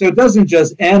 So it doesn't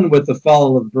just end with the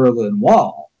fall of the Berlin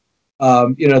Wall.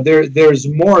 There's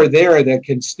more there that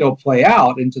can still play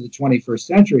out into the 21st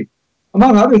century.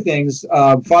 Among other things,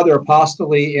 Father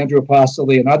Apostoli, Andrew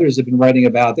Apostoli, and others have been writing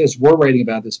about this. We're writing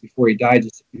about this before he died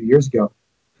just a few years ago,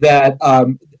 that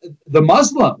the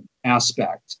Muslim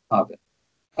aspect of it.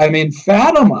 I mean,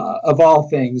 Fatima, of all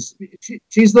things,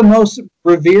 she's the most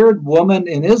revered woman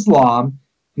in Islam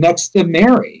next to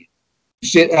Mary.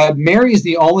 Mary is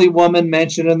the only woman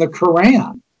mentioned in the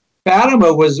Quran.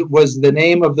 Fatima was the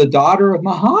name of the daughter of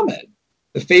Muhammad,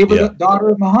 the favorite daughter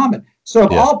of Muhammad. So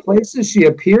of all places, she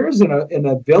appears in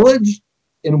a village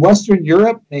in Western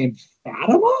Europe named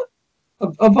Fatima,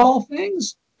 of all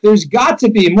things. There's got to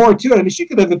be more to it. I mean, she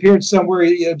could have appeared somewhere,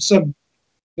 some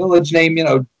village named,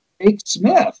 Jake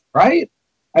Smith, right?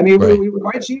 I mean,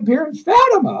 why'd she appear in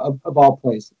Fatima, of all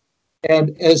places?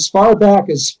 And as far back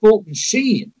as Fulton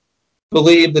Sheen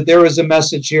believed that there was a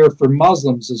message here for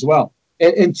Muslims as well.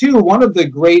 And two, one of the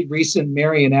great recent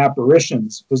Marian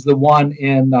apparitions was the one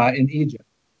in Egypt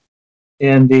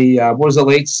in the what was the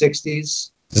late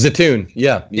 60s? Zaytun,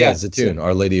 Zaytun,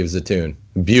 Our Lady of Zaytun,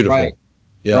 beautiful,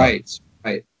 right.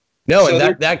 No, so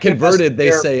and that converted,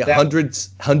 they say,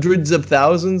 hundreds of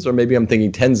thousands, or maybe I'm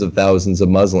thinking tens of thousands of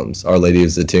Muslims. Our Lady of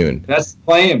Zaytun. That's the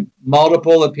claim.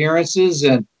 Multiple appearances,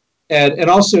 and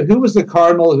also, who was the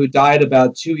cardinal who died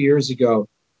about 2 years ago,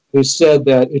 who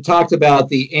talked about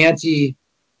the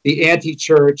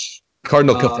anti-church?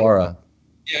 Cardinal Caffarra.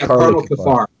 Cardinal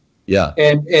Caffarra. Yeah.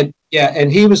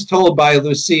 And he was told by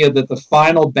Lucia that the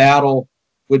final battle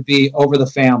would be over the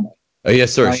family. Oh,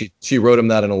 yes, sir. Right? She wrote him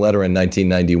that in a letter in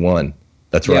 1991.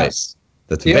 That's right. Yes.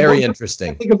 That's very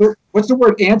interesting. Think of what's the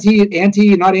word?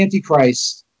 Not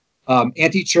antichrist.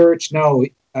 Anti-church. No,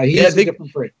 he has a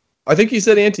different phrase. I think he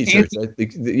said anti-church.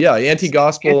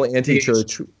 Anti-gospel,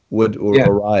 anti-church would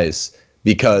arise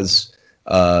because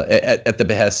at the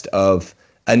behest of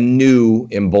a new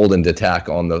emboldened attack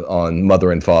on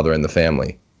mother and father and the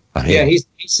family. He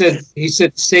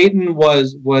said Satan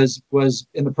was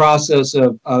in the process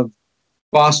of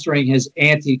fostering his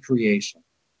anti-creation,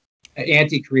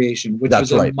 which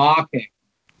was a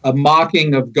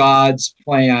mocking of God's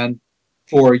plan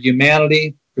for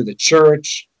humanity, for the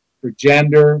church, for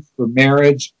gender, for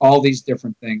marriage, all these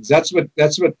different things. That's what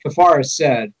Caffarra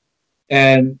said,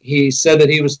 and he said that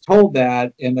he was told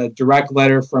that in a direct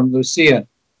letter from Lucia,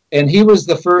 and he was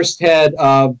the first head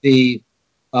of the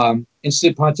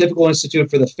Pontifical Institute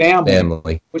for the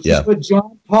Family, which is what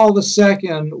John Paul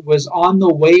II was on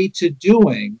the way to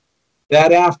doing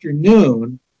that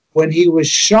afternoon when he was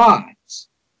shot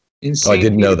in St. I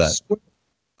didn't know that.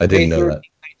 I didn't know that.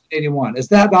 1981. Is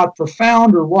that not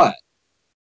profound or what?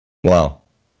 Wow,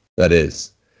 that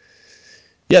is.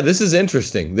 Yeah, this is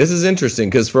interesting. This is interesting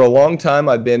because for a long time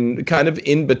I've been kind of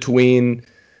in between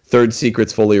Third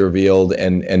Secret's fully revealed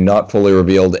and not fully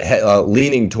revealed,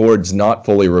 leaning towards not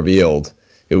fully revealed.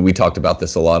 We talked about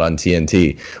this a lot on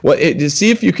TNT. Well, to see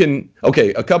if you can.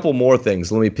 Okay, a couple more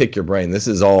things. Let me pick your brain. This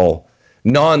is all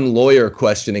non-lawyer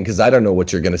questioning because I don't know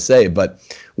what you're going to say. But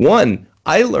one,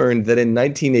 I learned that in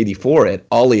 1984 at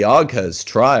Ali Agha's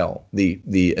trial,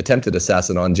 the attempted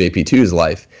assassin on JP2's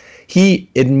life, he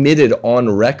admitted on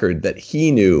record that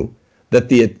he knew that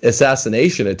the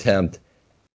assassination attempt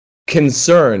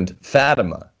concerned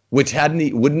Fatima, which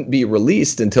wouldn't be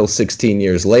released until 16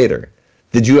 years later.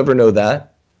 Did you ever know that?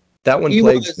 That one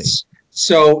plagues me.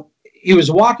 So he was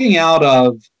walking out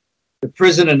of the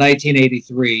prison in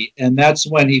 1983, and that's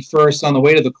when he first, on the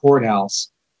way to the courthouse,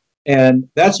 and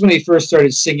that's when he first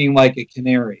started singing like a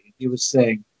canary. He was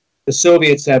saying, the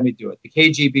Soviets had me do it. The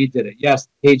KGB did it. Yes,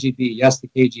 the KGB. Yes, the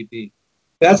KGB.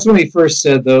 That's when he first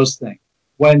said those things.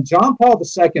 When John Paul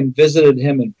II visited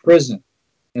him in prison,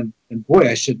 and boy,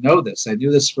 I should know this. I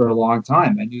knew this for a long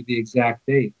time. I knew the exact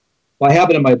date. Well, I have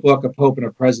it in my book, A Pope and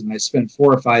a President. I spent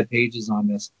 4 or 5 pages on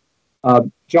this.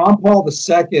 John Paul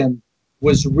II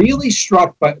was really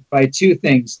struck by 2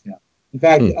 things, Tim. In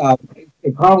fact,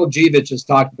 Karl Marx has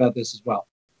talked about this as well.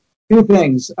 2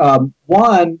 things.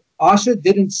 One, Asha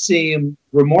didn't seem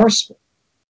remorseful.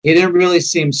 He didn't really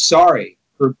seem sorry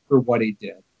for what he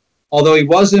did. Although he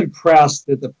was impressed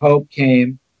that the Pope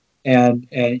came and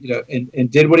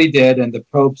did what he did, and the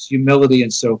Pope's humility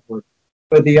and so forth.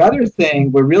 But the other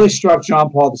thing, what really struck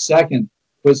John Paul II,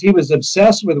 was he was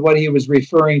obsessed with what he was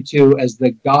referring to as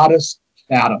the goddess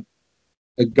Fatima,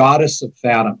 the goddess of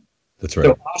Fatima. That's right.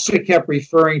 So Asha kept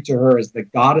referring to her as the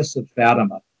goddess of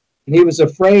Fatima. And he was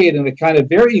afraid in a kind of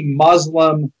very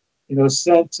Muslim,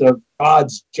 sense of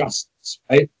God's justice,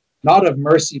 right? Not of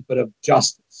mercy, but of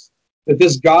justice. That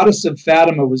this goddess of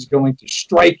Fatima was going to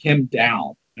strike him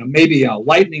down, maybe a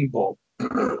lightning bolt,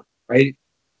 right?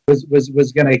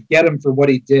 Was going to get him for what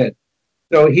he did.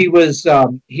 So he was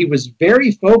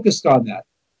very focused on that.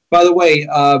 By the way,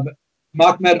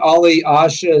 Mahmoud Ali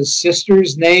Asha's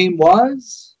sister's name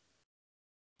was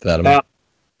Fatima.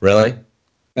 Really?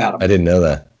 Fatima. I didn't know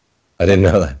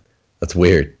that. That's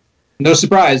weird. No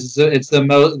surprise. It's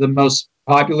the most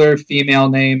popular female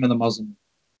name in the Muslim.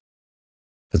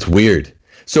 That's weird.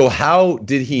 So how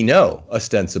did he know,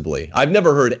 ostensibly? I've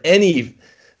never heard any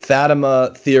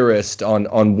Fatima theorist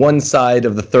on one side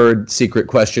of the Third Secret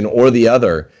question or the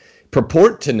other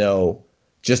purport to know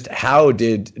just how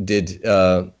did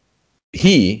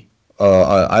he,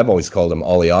 I've always called him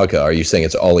Ali Agha. Are you saying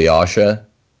it's Ali Asha?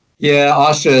 Yeah,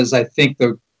 Asha is, I think,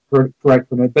 the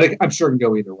correct one, but I'm sure it can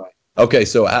go either way. Okay,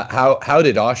 so how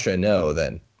did Asha know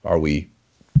then, are we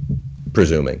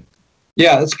presuming?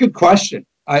 Yeah, that's a good question.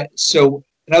 So,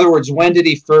 in other words, when did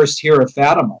he first hear of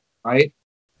Fatima, right?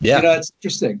 Yeah. It's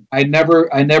interesting. I never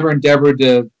endeavored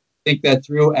to think that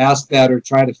through, ask that, or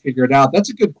try to figure it out. That's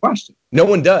a good question. No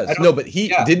one does. No, but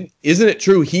he didn't. Isn't it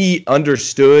true? He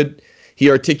understood.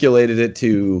 He articulated it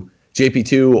to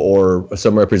JP2 or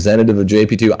some representative of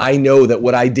JP2. I know that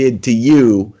what I did to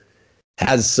you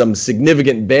has some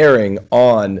significant bearing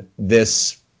on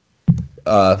this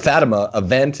Fatima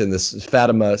event and this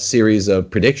Fatima series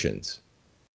of predictions.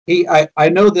 I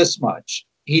know this much.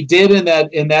 He did in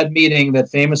that meeting, that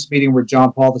famous meeting where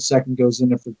John Paul II goes in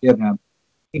to forgive him.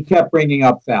 He kept bringing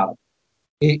up Fatima.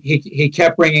 He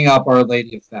kept bringing up Our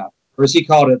Lady of Fatima, or as he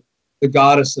called it, the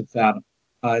goddess of Fatima.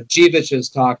 Jivich has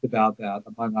talked about that,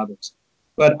 among others.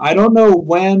 But I don't know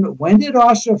when did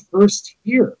Asha first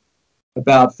hear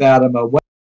about Fatima? When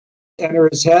did it enter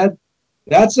his head?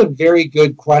 That's a very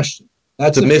good question.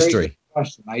 That's a mystery. Very good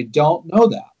question. I don't know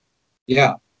that.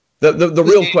 Yeah. The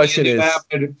real question is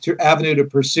avenue to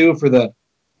pursue for the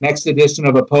next edition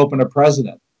of A Pope and a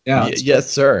President. Yeah. Yes,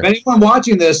 sir. If anyone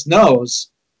watching this knows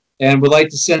and would like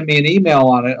to send me an email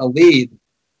on it, a lead,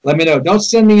 let me know. Don't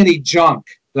send me any junk,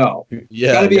 though.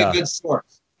 Yeah, got to be a good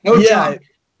source. No junk.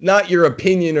 Not your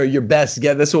opinion or your best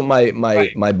guess. That's what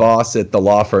my boss at the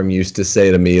law firm used to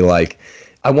say to me. Like,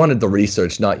 I wanted the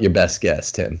research, not your best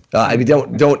guess, Tim. I mean,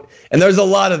 don't. And there's a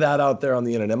lot of that out there on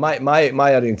the internet.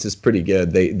 My audience is pretty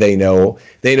good. They know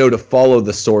to follow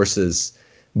the sources,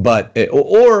 but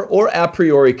or a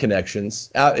priori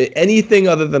connections. Anything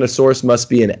other than a source must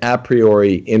be an a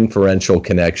priori inferential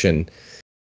connection.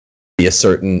 Be a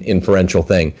certain inferential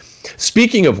thing.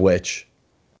 Speaking of which,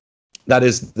 that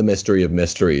is the mystery of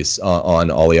mysteries on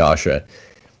Ali Asha.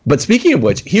 But speaking of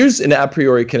which, here's an a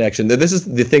priori connection. This is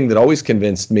the thing that always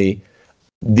convinced me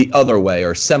the other way,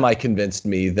 or semi-convinced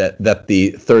me that the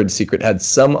Third Secret had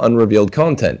some unrevealed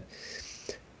content.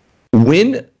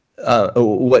 When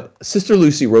what Sister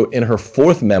Lucy wrote in her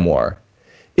fourth memoir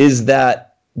is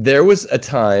that there was a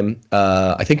time,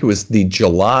 I think it was the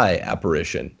July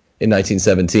apparition in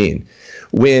 1917,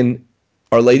 when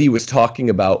Our Lady was talking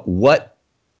about what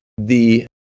the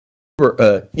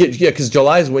because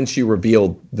July is when she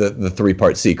revealed the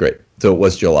three-part secret, so it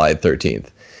was July 13th.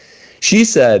 She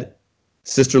said,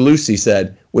 Sister Lucy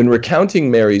said, when recounting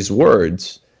Mary's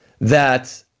words,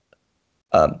 that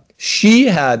she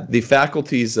had the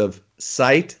faculties of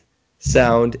sight,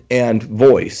 sound, and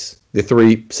voice, the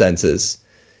three senses,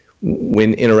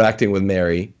 when interacting with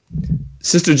Mary.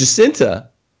 Sister Jacinta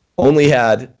only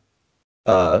had,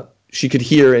 she could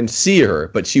hear and see her,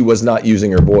 but she was not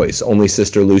using her voice. Only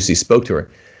Sister Lucy spoke to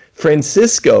her.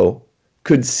 Francisco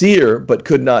could see her, but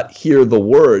could not hear the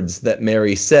words that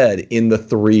Mary said in the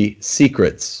three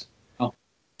secrets. Oh.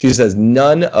 She says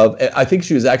none of, I think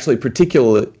she was actually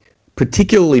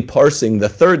particularly parsing the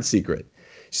third secret.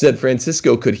 She said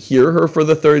Francisco could hear her for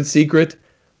the third secret,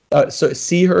 so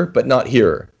see her, but not hear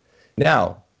her.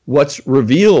 Now, what's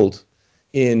revealed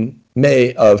in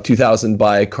May of 2000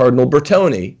 by Cardinal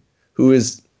Bertone, who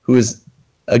is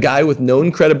a guy with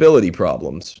known credibility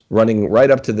problems running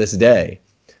right up to this day.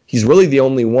 He's really the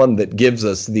only one that gives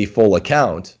us the full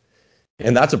account.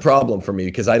 And that's a problem for me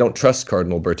because I don't trust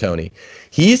Cardinal Bertone.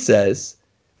 He says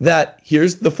that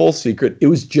here's the full secret. It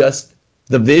was just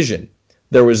the vision.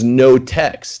 There was no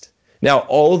text. Now,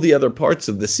 all of the other parts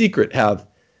of the secret have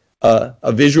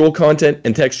a visual content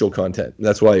and textual content.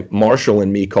 That's why Marshall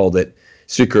and me called it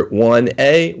Secret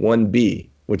 1A, 1B,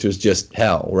 which is just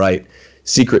hell, right?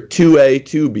 Secret 2A,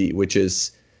 2B, which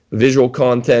is visual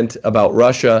content about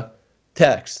Russia,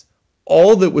 text.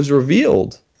 All that was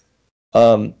revealed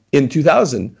in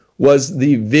 2000 was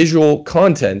the visual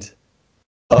content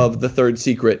of the third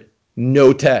secret,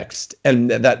 no text.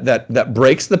 And that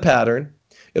breaks the pattern.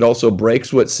 It also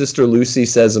breaks what Sister Lucy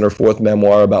says in her fourth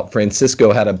memoir about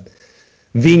Francisco had a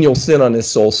venial sin on his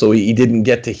soul, so he didn't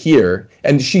get to hear.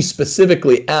 And she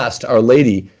specifically asked Our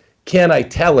Lady, can I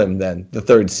tell him then the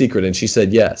third secret? And she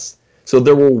said yes. So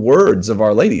there were words of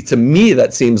Our Lady. To me,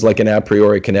 that seems like an a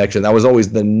priori connection. That was always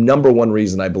the number one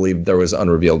reason I believed there was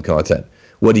unrevealed content.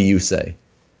 What do you say?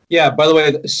 Yeah, by the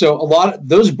way, so a lot of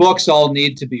those books all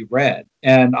need to be read.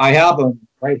 And I have them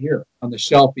right here on the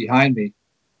shelf behind me.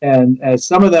 And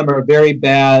some of them are very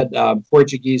bad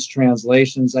Portuguese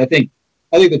translations. I think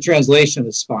the translation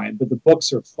is fine, but the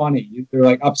books are funny. They're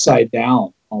like upside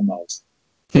down almost.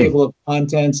 Table of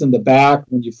contents in the back.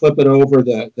 When you flip it over,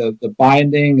 the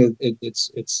binding,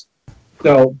 it's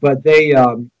so. But they,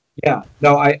 yeah,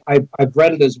 no, I've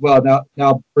read it as well.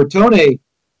 Now Bertone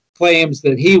claims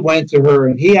that he went to her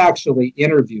and he actually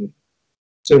interviewed her.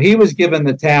 So he was given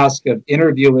the task of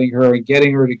interviewing her and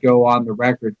getting her to go on the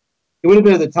record. It would have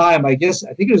been at the time, I think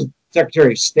it was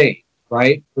Secretary of State,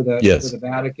 right, for the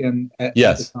Vatican.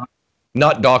 Yes. At the time.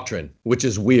 Not doctrine, which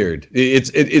is weird.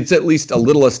 It's at least a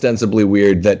little ostensibly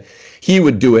weird that he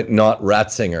would do it, not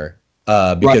Ratzinger,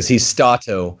 because he's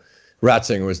Stato.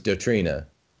 Ratzinger was Doctrina.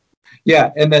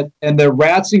 Yeah, and the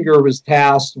Ratzinger was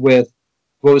tasked with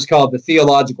what was called the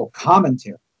theological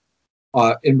commentary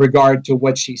in regard to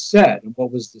what she said and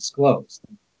what was disclosed,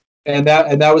 and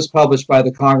that was published by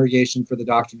the Congregation for the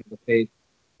Doctrine of the Faith,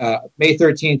 May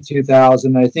 13th,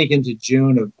 2000, I think into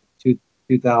June of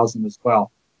 2000 as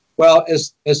well. Well,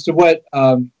 as to what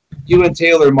you and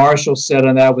Taylor Marshall said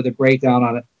on that with a breakdown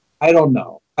on it, I don't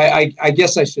know. I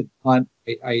guess I should punt.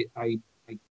 I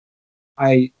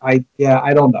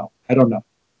don't know.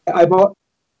 I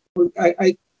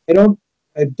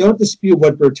don't dispute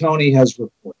what Bertone has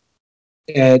reported.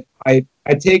 And I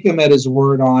take him at his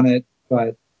word on it,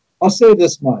 but I'll say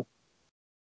this much.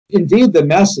 Indeed, the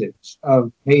message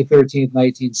of May 13th,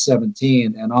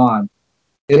 1917 and on,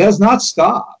 it has not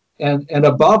stopped. And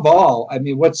above all, I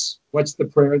mean, what's the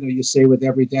prayer that you say with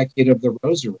every decade of the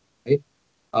Rosary, right?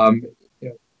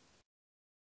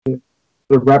 The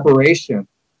reparation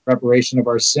of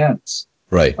our sins.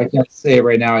 Right. I can't say it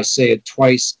right now. I say it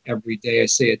twice every day. I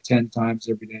say it 10 times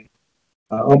every day.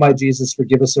 Oh my Jesus,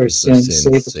 forgive us our sins.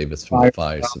 Save us from the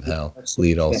fires of hell.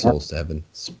 Lead all souls to heaven,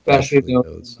 especially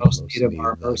those in most need of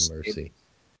our mercy.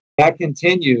 That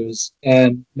continues,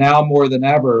 and now more than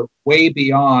ever, way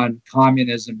beyond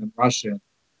communism and Russia.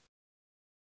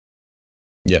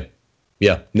 Yeah.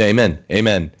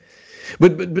 Amen.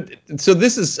 But so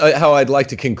this is how I'd like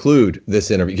to conclude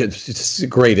this interview. It's a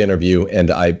great interview,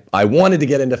 and I wanted to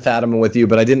get into Fatima with you,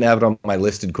 but I didn't have it on my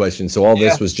listed questions. So all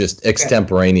this was just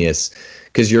extemporaneous,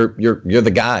 because you're the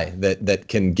guy that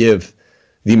can give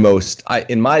the most,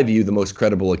 in my view, the most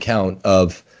credible account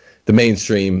of the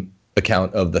mainstream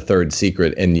account of the Third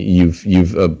Secret, and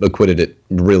you've acquitted it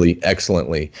really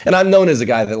excellently. And I'm known as a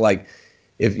guy that, like,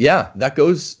 that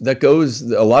goes.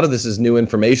 A lot of this is new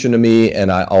information to me,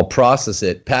 and I'll process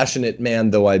it. Passionate man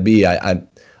though I be,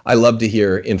 I love to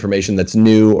hear information that's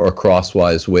new or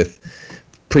crosswise with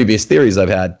previous theories I've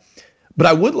had. But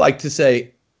I would like to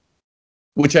say,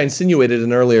 which I insinuated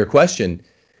in an earlier question,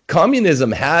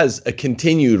 communism has a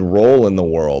continued role in the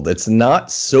world. It's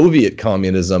not Soviet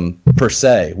communism per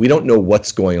se. We don't know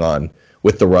what's going on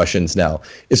with the Russians now.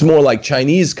 It's more like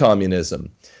Chinese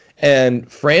communism.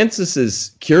 And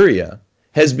Francis's Curia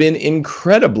has been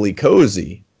incredibly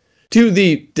cozy, to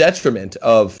the detriment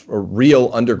of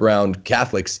real underground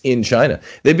Catholics in China.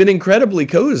 They've been incredibly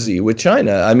cozy with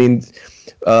China. I mean,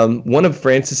 one of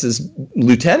Francis's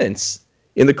lieutenants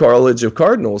in the College of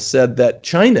Cardinals said that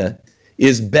China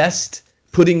is best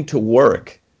putting to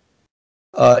work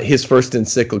his first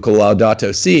encyclical,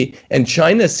 Laudato Si, and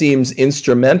China seems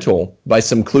instrumental, by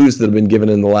some clues that have been given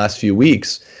in the last few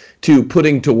weeks, to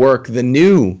putting to work the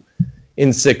new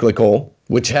encyclical,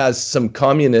 which has some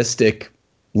communistic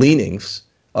leanings,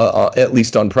 at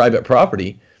least on private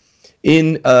property,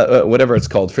 in whatever it's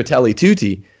called, Fratelli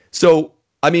Tutti. So,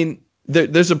 I mean,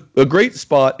 there's a great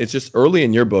spot. It's just early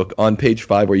in your book on page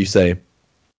 5 where you say,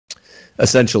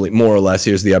 essentially, more or less,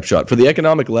 here's the upshot. For the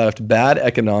economic left, bad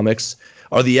economics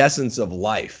are the essence of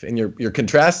life. And you're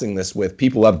contrasting this with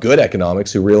people who have good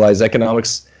economics, who realize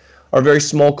economics are a very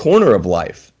small corner of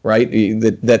life, right?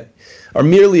 That are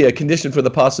merely a condition for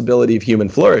the possibility of human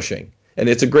flourishing. And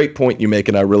it's a great point you make,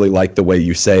 and I really like the way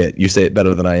you say it. You say it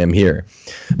better than I am here.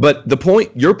 But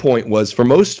your point was, for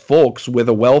most folks with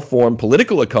a well-formed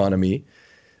political economy,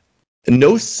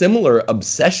 no similar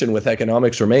obsession with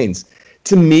economics remains.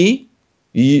 To me,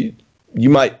 you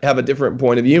might have a different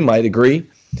point of view, might agree.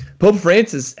 Pope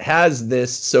Francis has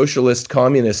this socialist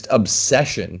communist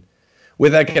obsession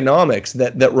with economics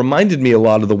that reminded me a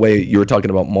lot of the way you were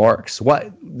talking about Marx.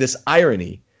 This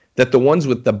irony that the ones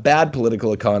with the bad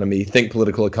political economy think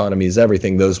political economy is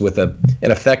everything. Those with an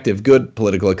effective, good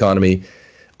political economy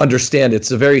understand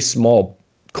it's a very small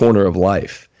corner of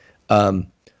life. I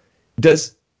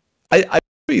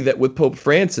agree that with Pope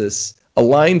Francis, a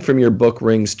line from your book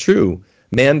rings true.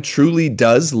 Man truly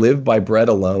does live by bread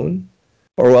alone,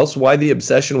 or else why the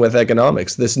obsession with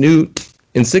economics? This new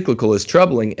encyclical is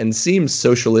troubling and seems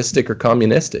socialistic or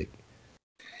communistic.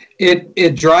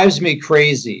 It drives me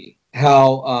crazy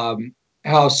how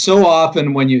so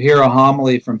often when you hear a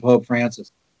homily from Pope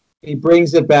Francis, he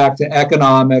brings it back to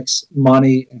economics,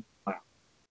 money, and class,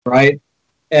 right?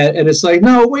 And it's like,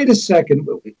 no, wait a second.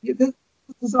 This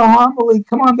is a homily.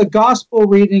 Come on, the gospel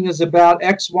reading is about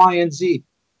X, Y, and Z.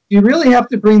 You really have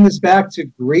to bring this back to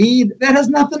greed? That has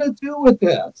nothing to do with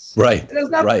this. Right. It has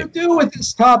nothing to do with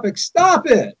this topic. Stop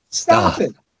it. Stop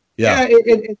it. Yeah.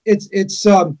 It's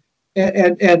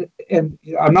and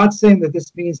I'm not saying that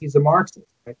this means he's a Marxist,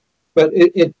 right? But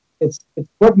it's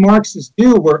what Marxists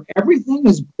do, where everything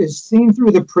is seen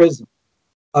through the prism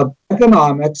of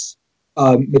economics,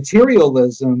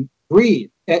 materialism,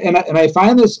 greed. And I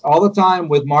find this all the time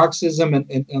with Marxism and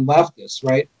leftists,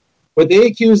 right? Where they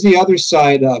accuse the other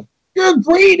side of, you're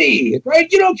greedy, right?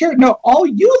 You don't care. No, all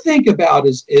you think about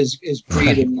is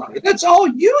greed and money. That's all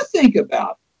you think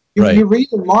about. You read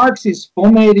Marx, he's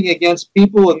fulminating against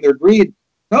people and their greed.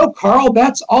 No, Karl,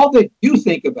 that's all that you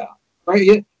think about,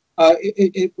 right? As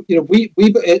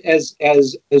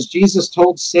Jesus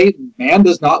told Satan, man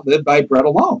does not live by bread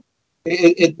alone.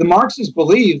 The Marxists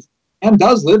believe man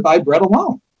does live by bread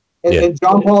alone. And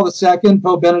John Paul II,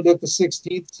 Pope Benedict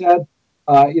XVI said,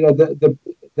 the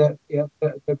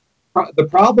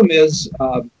problem is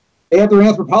they have their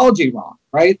anthropology wrong,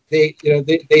 right? They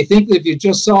think that if you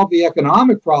just solve the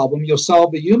economic problem, you'll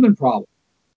solve the human problem.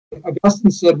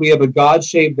 Augustine said we have a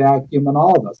God-shaped vacuum in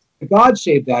all of us. A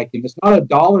God-shaped vacuum. It's not a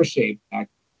dollar-shaped vacuum.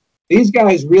 These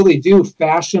guys really do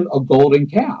fashion a golden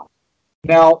cow.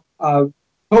 Now,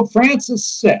 Pope Francis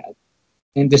said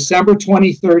in December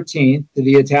 2013 to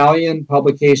the Italian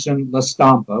publication La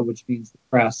Stampa, which means the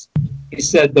press, he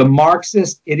said the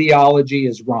Marxist ideology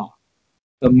is wrong.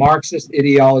 The Marxist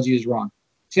ideology is wrong.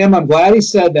 Tim, I'm glad he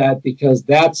said that, because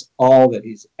that's all that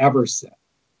he's ever said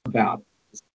about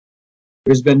it.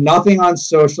 There's been nothing on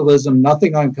socialism,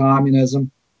 nothing on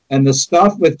communism, and the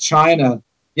stuff with China,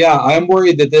 I'm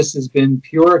worried that this has been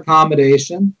pure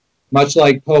accommodation, much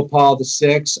like Pope Paul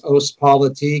VI,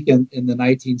 Ostpolitik in the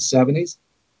 1970s.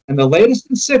 And the latest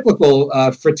encyclical,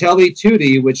 Fratelli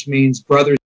Tutti, which means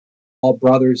brothers, all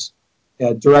brothers,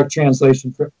 direct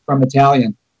translation from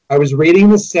Italian. I was reading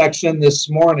the section this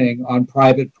morning on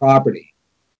private property,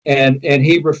 and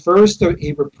he refers to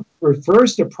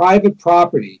private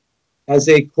property as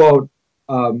a quote,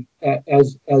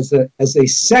 as a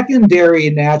secondary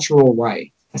natural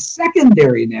right. A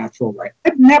secondary natural right.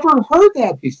 I've never heard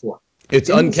that before. It's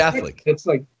un-Catholic. It's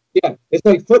like, yeah, it's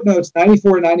like footnotes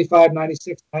 94, 95,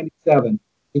 96, 97.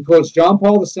 He quotes John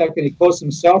Paul II. He quotes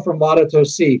himself from Laudato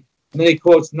Si. And then he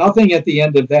quotes nothing at the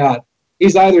end of that.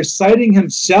 He's either citing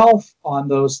himself on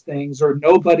those things or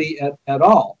nobody at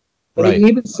all. But right. he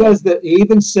even says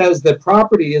that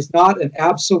property is not an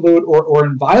absolute or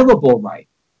inviolable right.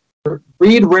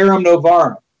 Read Rerum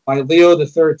Novarum by Leo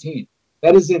XIII.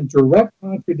 That is in direct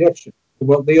contradiction to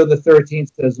what Leo XIII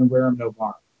says in Rerum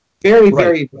Novarum.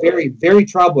 Very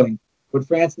troubling what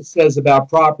Francis says about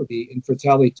property in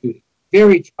Fratelli Tutti.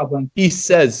 Very troubling. He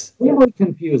says, really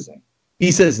confusing.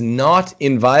 He says not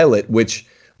inviolate, which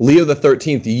Leo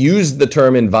XIII used the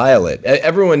term inviolate.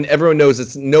 Everyone knows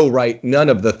it's no right. None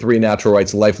of the three natural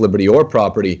rights, life, liberty, or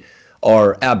property,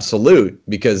 are absolute,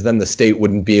 because then the state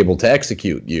wouldn't be able to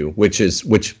execute you, which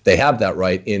they have that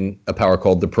right in a power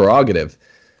called the prerogative.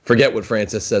 Forget what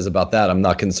Francis says about that. I'm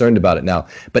not concerned about it now.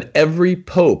 But every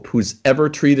pope who's ever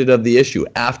treated of the issue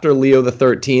after Leo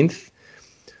XIII,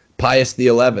 Pius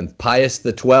XI, Pius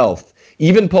XII,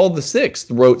 even Paul VI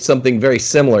wrote something very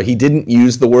similar. He didn't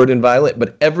use the word inviolate,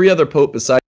 but every other pope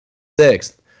besides VI,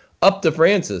 up to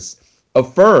Francis,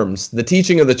 affirms the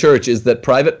teaching of the church is that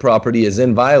private property is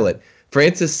inviolate.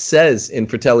 Francis says in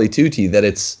Fratelli Tutti that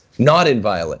it's not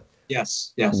inviolate.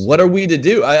 Yes. What are we to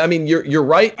do? I mean, you're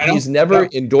right. He's never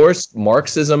endorsed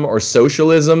Marxism or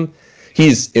socialism.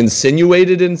 He's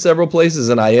insinuated in several places,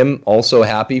 and I am also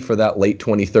happy for that late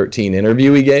 2013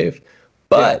 interview he gave.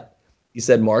 But he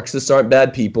said Marxists aren't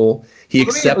bad people. He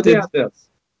accepted.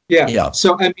 Yeah.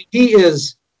 So I mean, he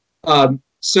is.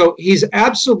 So he's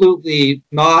absolutely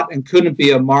not and couldn't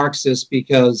be a Marxist,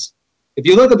 because if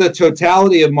you look at the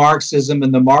totality of Marxism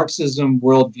and the Marxism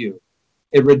worldview,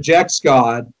 it rejects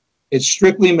God. It's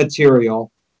strictly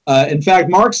material. In fact,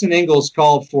 Marx and Engels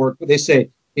called for, they say,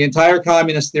 the entire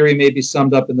communist theory may be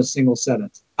summed up in the single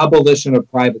sentence: abolition of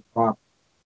private property.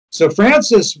 So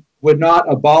Francis would not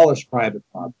abolish private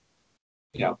property.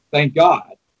 Thank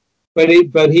God. But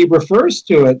he refers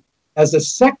to it as a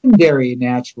secondary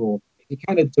natural. He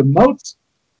kind of demotes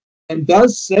and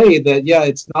does say that,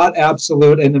 it's not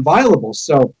absolute and inviolable.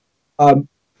 So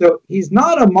he's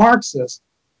not a Marxist,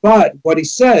 but what he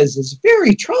says is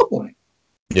very troubling.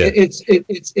 Yeah.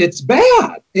 It's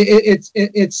bad.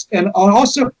 And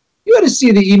also, you got to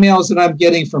see the emails that I'm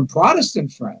getting from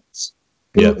Protestant friends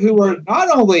who are not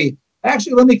only,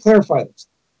 actually, let me clarify this.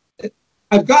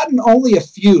 I've gotten only a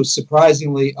few,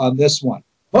 surprisingly, on this one.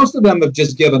 Most of them have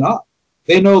just given up.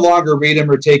 They no longer read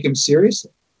him or take him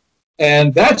seriously.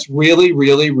 And that's really,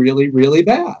 really, really, really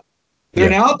bad. They're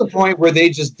now at the point where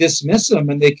they just dismiss him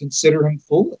and they consider him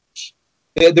foolish.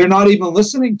 They're not even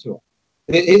listening to him.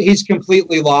 He's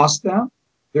completely lost them.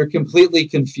 They're completely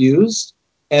confused.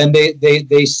 And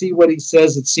they see what he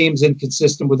says. It seems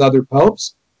inconsistent with other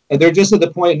popes. And they're just at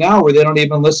the point now where they don't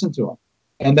even listen to him.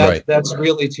 And that's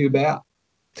really too bad.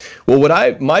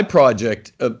 Well, my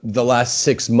project of the last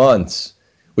 6 months,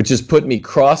 which has put me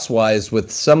crosswise with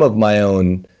some of my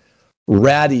own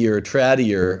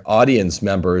rattier audience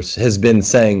members, has been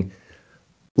saying,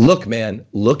 look, man,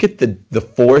 look at the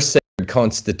four sacred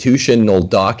constitutional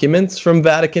documents from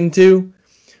Vatican II.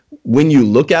 When you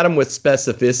look at them with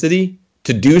specificity,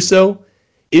 to do so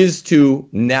is to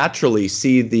naturally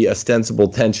see the ostensible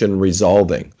tension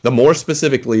resolving. The more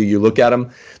specifically you look at them,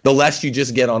 the less you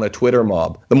just get on a Twitter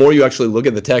mob. The more you actually look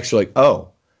at the text, you're like, oh,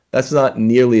 that's not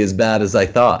nearly as bad as I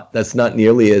thought. That's not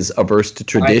nearly as averse to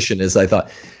tradition as I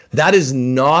thought. That is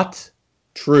not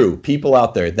true. People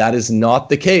out there, that is not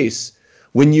the case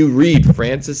when you read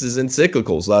Francis's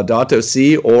encyclicals, Laudato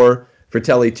Si or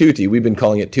Fratelli Tutti. We've been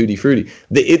calling it Tutti Frutti.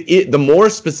 The more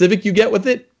specific you get with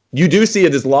it, you do see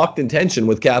it as locked in tension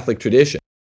with Catholic tradition.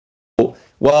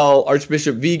 While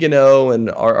Archbishop Vigano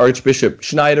and our Archbishop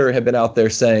Schneider have been out there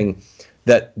saying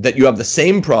that you have the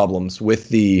same problems with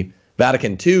the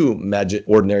Vatican II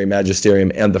ordinary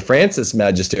magisterium and the Francis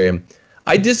magisterium,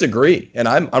 I disagree. And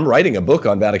I'm writing a book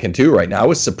on Vatican II right now. I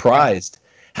was surprised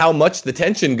how much the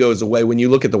tension goes away when you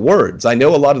look at the words. I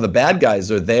know a lot of the bad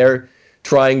guys are there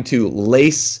trying to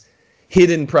lace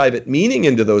hidden private meaning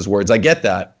into those words. I get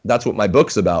that. That's what my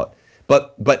book's about.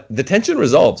 But the tension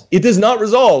resolves. It does not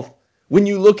resolve when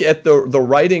you look at the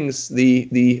writings,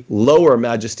 the lower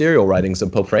magisterial writings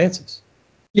of Pope Francis.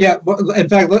 Yeah, well, in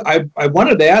fact, I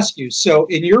wanted to ask you, so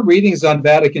in your readings on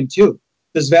Vatican II,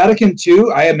 does Vatican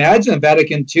II, I imagine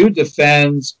Vatican II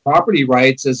defends property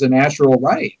rights as a natural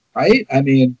right, right? I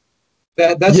mean,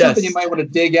 that's something you might want to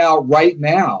dig out right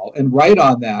now and write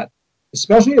on that.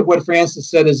 especially if what Francis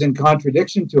said is in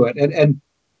contradiction to it.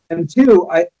 And two,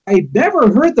 I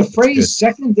never heard the phrase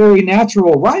secondary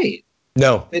natural right.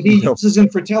 No. That he uses in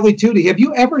Fratelli Tutti. Have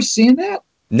you ever seen that?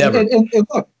 Never. And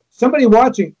look, somebody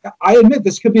watching, I admit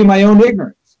this could be my own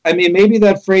ignorance. I mean, maybe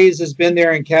that phrase has been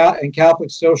there in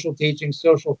Catholic social teaching,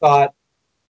 social thought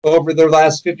over the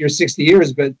last 50 or 60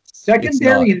 years, but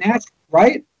secondary natural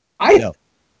right? I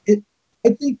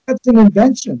think that's an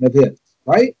invention of his,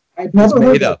 right? I've never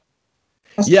heard of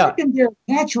a secondary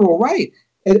natural right.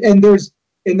 And there's,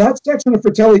 in that section of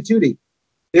Fratelli Tutti,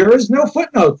 there is no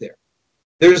footnote there.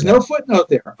 There's no footnote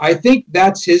there. I think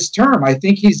that's his term. I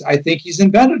think he's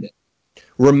invented it.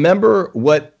 Remember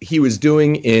what he was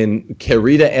doing in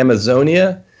Querida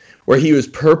Amazonia, where he was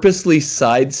purposely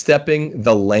sidestepping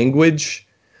the language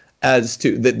as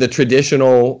to the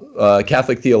traditional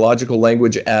Catholic theological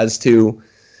language as to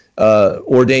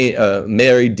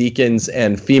married deacons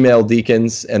and female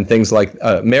deacons and things like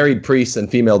married priests and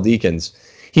female deacons.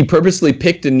 He purposely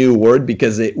picked a new word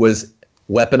because it was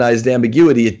weaponized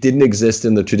ambiguity. It didn't exist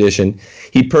in the tradition.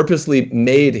 He purposely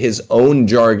made his own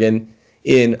jargon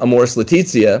in Amoris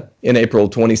Laetitia in April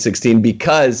 2016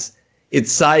 because it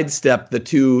sidestepped the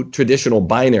two traditional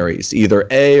binaries, either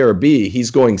A or B. He's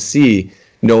going C.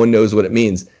 No one knows what it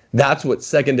means. That's what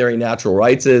secondary natural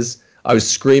rights is. I was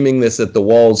screaming this at the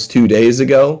walls 2 days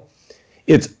ago.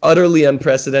 It's utterly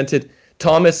unprecedented.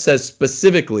 Thomas says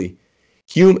specifically,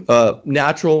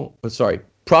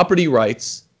 property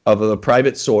rights of a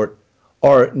private sort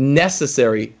are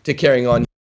necessary to carrying on,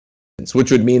 which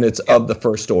would mean it's of the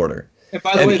first order. And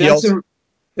by the way,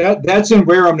 that's in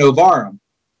Rerum Novarum.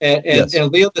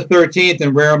 And Leo XIII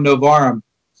in Rerum Novarum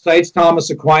cites Thomas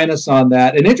Aquinas on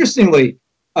that. And interestingly,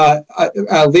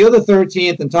 Leo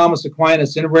XIII and Thomas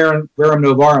Aquinas in Rerum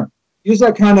Novarum use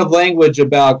that kind of language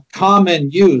about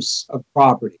common use of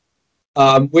property,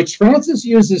 which Francis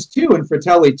uses too in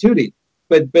Fratelli Tutti.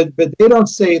 But they don't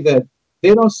say that,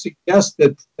 they don't suggest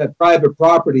that private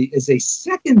property is a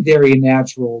secondary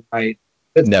natural right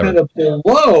that's kind of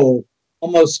below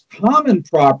almost common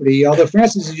property, although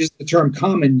Francis has used the term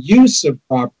common use of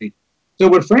property. So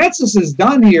what Francis has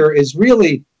done here is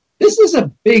really, this is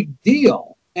a big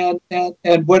deal. And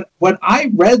when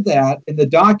I read that in the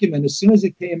document as soon as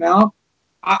it came out,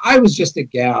 I was just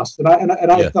aghast. And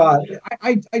I thought,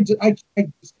 I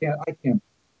just can't.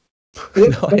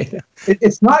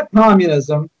 It's not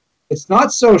communism. It's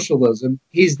not socialism.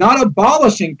 He's not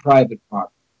abolishing private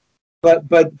property. But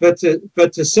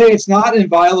to say it's not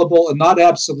inviolable and not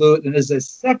absolute and is a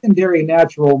secondary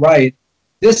natural right,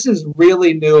 this is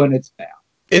really new and it's bad.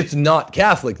 It's not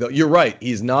Catholic, though. You're right.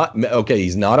 He's not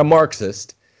he's not a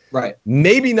Marxist. Right.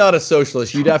 Maybe not a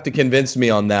socialist. You'd have to convince me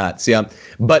on that. See,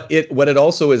 but what it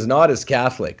also is not is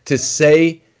Catholic. To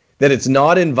say that it's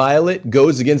not inviolate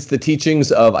goes against the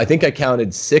teachings of, I think I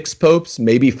counted 6 popes,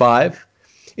 maybe 5,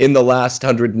 in the last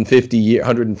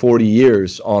 140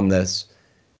 years on this.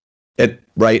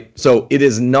 Right? So it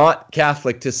is not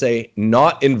Catholic to say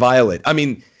not inviolate. I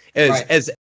mean, as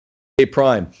a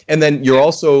prime. And then you're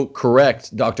also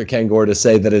correct, Dr. Kengor, to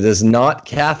say that it is not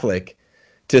Catholic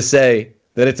to say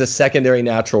that it's a secondary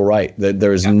natural right, that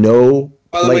there is no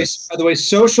place. By the way,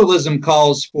 socialism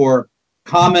calls for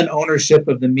common ownership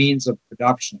of the means of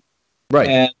production. Right.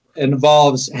 And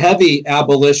involves heavy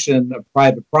abolition of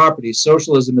private property.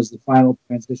 Socialism is the final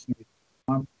transition.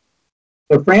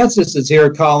 So Francis is here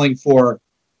calling for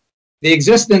the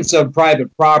existence of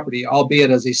private property, albeit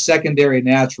as a secondary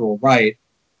natural right,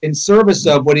 in service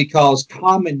of what he calls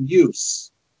common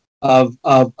use of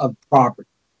property.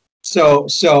 So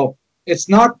it's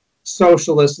not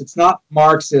socialist, it's not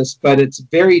Marxist, but it's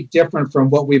very different from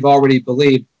what we've already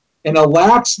believed. And it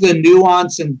lacks the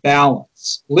nuance and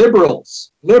balance.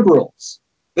 Liberal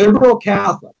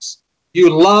Catholics, you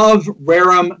love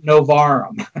Rerum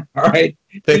Novarum, all right?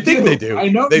 They think they do. I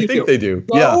know they think they do.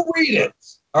 Go read it,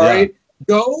 all right?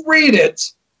 Go read it.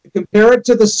 Compare it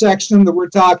to the section that we're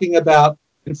talking about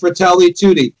in Fratelli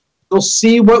Tutti. You'll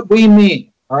see what we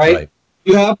mean, all right?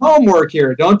 You have homework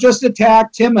here. Don't just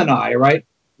attack Tim and I, right?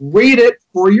 Read it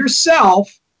for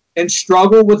yourself and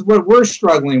struggle with what we're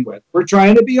struggling with. We're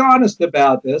trying to be honest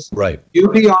about this. Right. You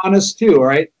be honest too, all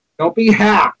right? Don't be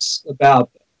hacks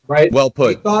about this, right? Well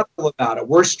put. Be thoughtful about it.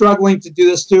 We're struggling to do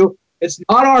this too. It's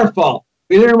not our fault.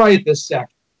 We didn't write this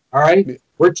section, all right?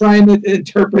 We're trying to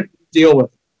interpret and deal with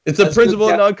it. It's a principle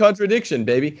of non-contradiction,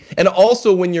 baby. And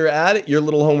also, when you're at it, your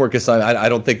little homework assignment, I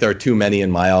don't think there are too many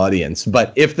in my audience,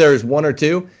 but if there's 1 or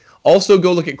 2, also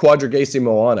go look at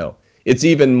Quadragesimo Anno. It's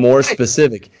even more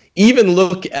specific. Even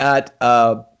look at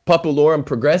Populorum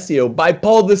Progressio by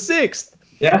Paul VI,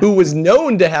 who was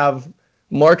known to have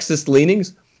Marxist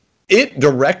leanings. it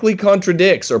directly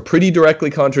contradicts, or pretty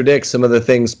directly contradicts, some of the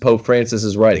things Pope Francis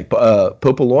is writing.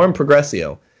 Populorum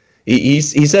Progressio. He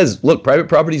says, look, private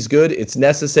property is good. It's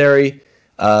necessary.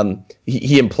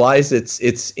 He implies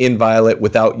it's inviolate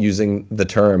without using the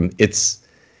term.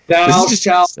 Thou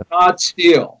shalt not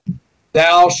steal.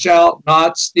 Thou shalt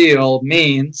not steal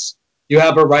means you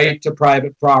have a right to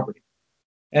private property.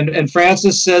 And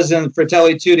Francis says in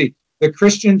Fratelli Tutti, the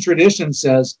Christian tradition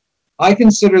says, I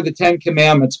consider the Ten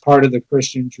Commandments part of the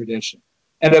Christian tradition.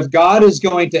 And if God is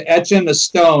going to etch in a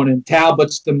stone and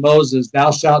tablets to Moses, thou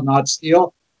shalt not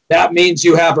steal, that means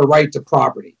you have a right to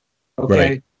property. Okay?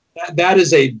 Right. That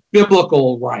is a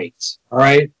biblical right. All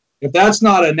right? If that's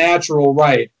not a natural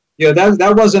right,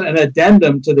 that wasn't an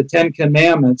addendum to the Ten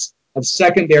Commandments of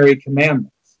secondary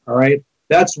commandments. All right?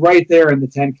 That's right there in the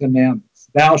Ten Commandments.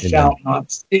 Thou shalt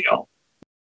not steal.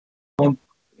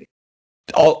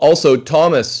 Also,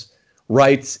 Thomas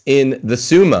writes in the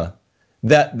Summa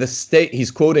that the state,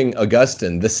 he's quoting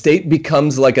Augustine, the state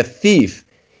becomes like a thief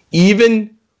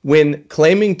even when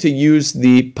claiming to use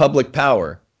the public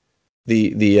power,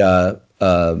 when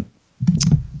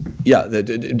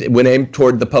aimed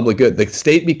toward the public good. The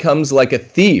state becomes like a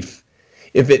thief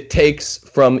if it takes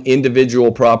from individual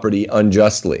property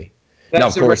unjustly.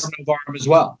 That's a rerum novarum as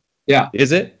well. Yeah.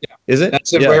 Is it? Yeah. Is it?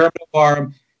 That's a rerum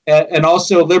novarum. And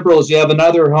also, liberals, you have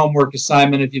another homework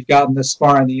assignment if you've gotten this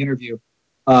far in the interview.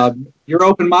 You're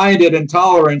open-minded and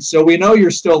tolerant, so we know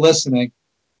you're still listening.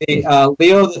 Leo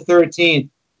the 13th,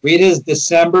 read his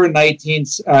December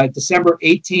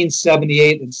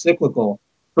 1878 encyclical,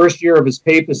 first year of his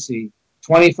papacy,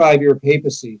 25-year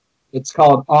papacy. It's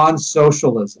called On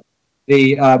Socialism.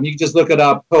 You can just look it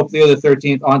up, Pope Leo the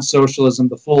 13th, On Socialism.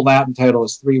 The full Latin title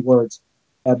is 3 words.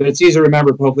 But it's easy to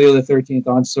remember, Pope Leo the 13th,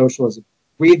 On Socialism.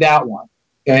 Read that one,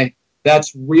 okay?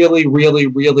 That's really, really,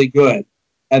 really good.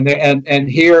 And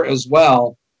here as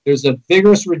well, there's a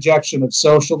vigorous rejection of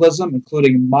socialism,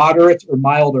 including moderate or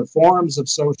milder forms of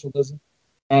socialism,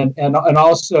 and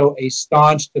also a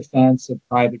staunch defense of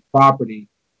private property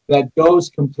that goes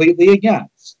completely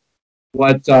against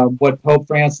what Pope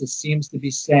Francis seems to be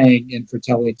saying in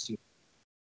Fratelli Tutti.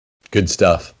 Good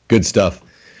stuff. Good stuff.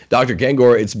 Dr.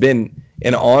 Kengor, it's been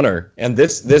an honor. And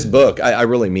this book, I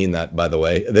really mean that, by the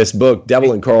way. This book,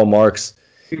 Devil and Karl Marx,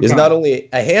 is not only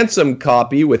a handsome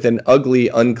copy with an ugly,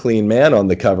 unclean man on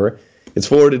the cover, it's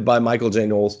forwarded by Michael J.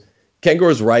 Knowles.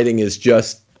 Kengor's writing is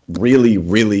just really,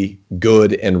 really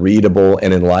good and readable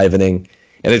and enlivening.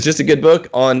 And it's just a good book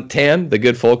on TAN, the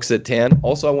good folks at TAN.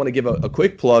 Also, I want to give a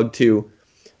quick plug to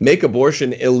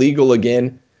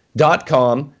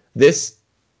makeabortionillegalagain.com. This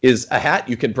is a hat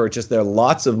you can purchase there.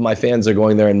 Lots of my fans are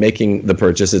going there and making the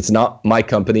purchase. It's not my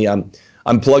company. I'm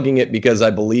plugging it because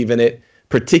I believe in it,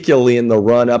 particularly in the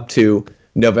run up to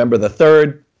November the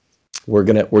 3rd. We're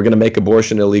gonna make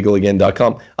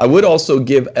abortionillegalagain.com. I would also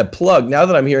give a plug. Now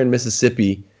that I'm here in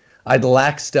Mississippi, I'd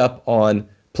laxed up on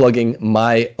plugging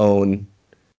my own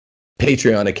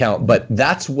Patreon account, but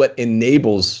that's what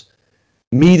enables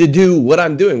me to do what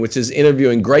I'm doing, which is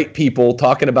interviewing great people,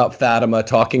 talking about Fatima,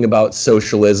 talking about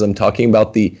socialism, talking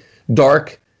about the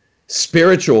dark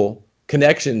spiritual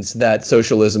connections that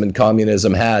socialism and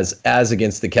communism has as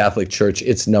against the Catholic Church,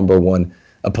 its #1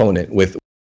 opponent, with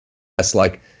guests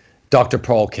like Dr.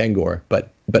 Paul Kengor.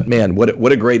 But man, what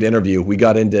a great interview. We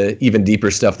got into even deeper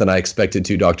stuff than I expected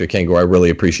to, Dr. Kengor. I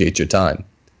really appreciate your time.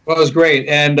 Well, it was great.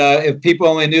 And if people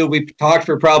only knew, we talked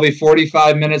for probably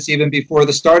 45 minutes even before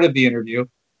the start of the interview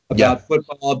about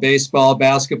football, baseball,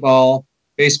 basketball,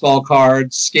 baseball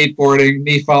cards, skateboarding,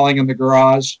 me falling in the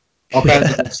garage, all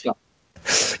kinds of good stuff.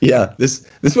 Yeah, this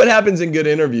is what happens in good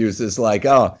interviews. Is like,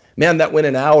 oh, man, that went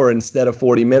an hour instead of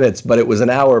 40 minutes, but it was an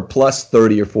hour plus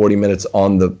 30 or 40 minutes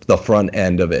on the front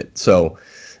end of it. So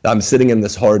I'm sitting in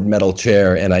this hard metal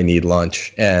chair and I need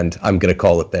lunch, and I'm going to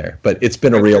call it there. But it's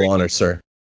been a real honor, sir.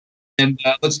 And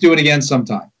let's do it again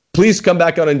sometime. Please come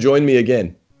back on and join me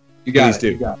again. You got Please it.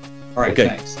 do. You got it. All right, okay.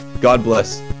 Thanks. God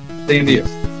bless. Same to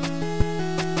you.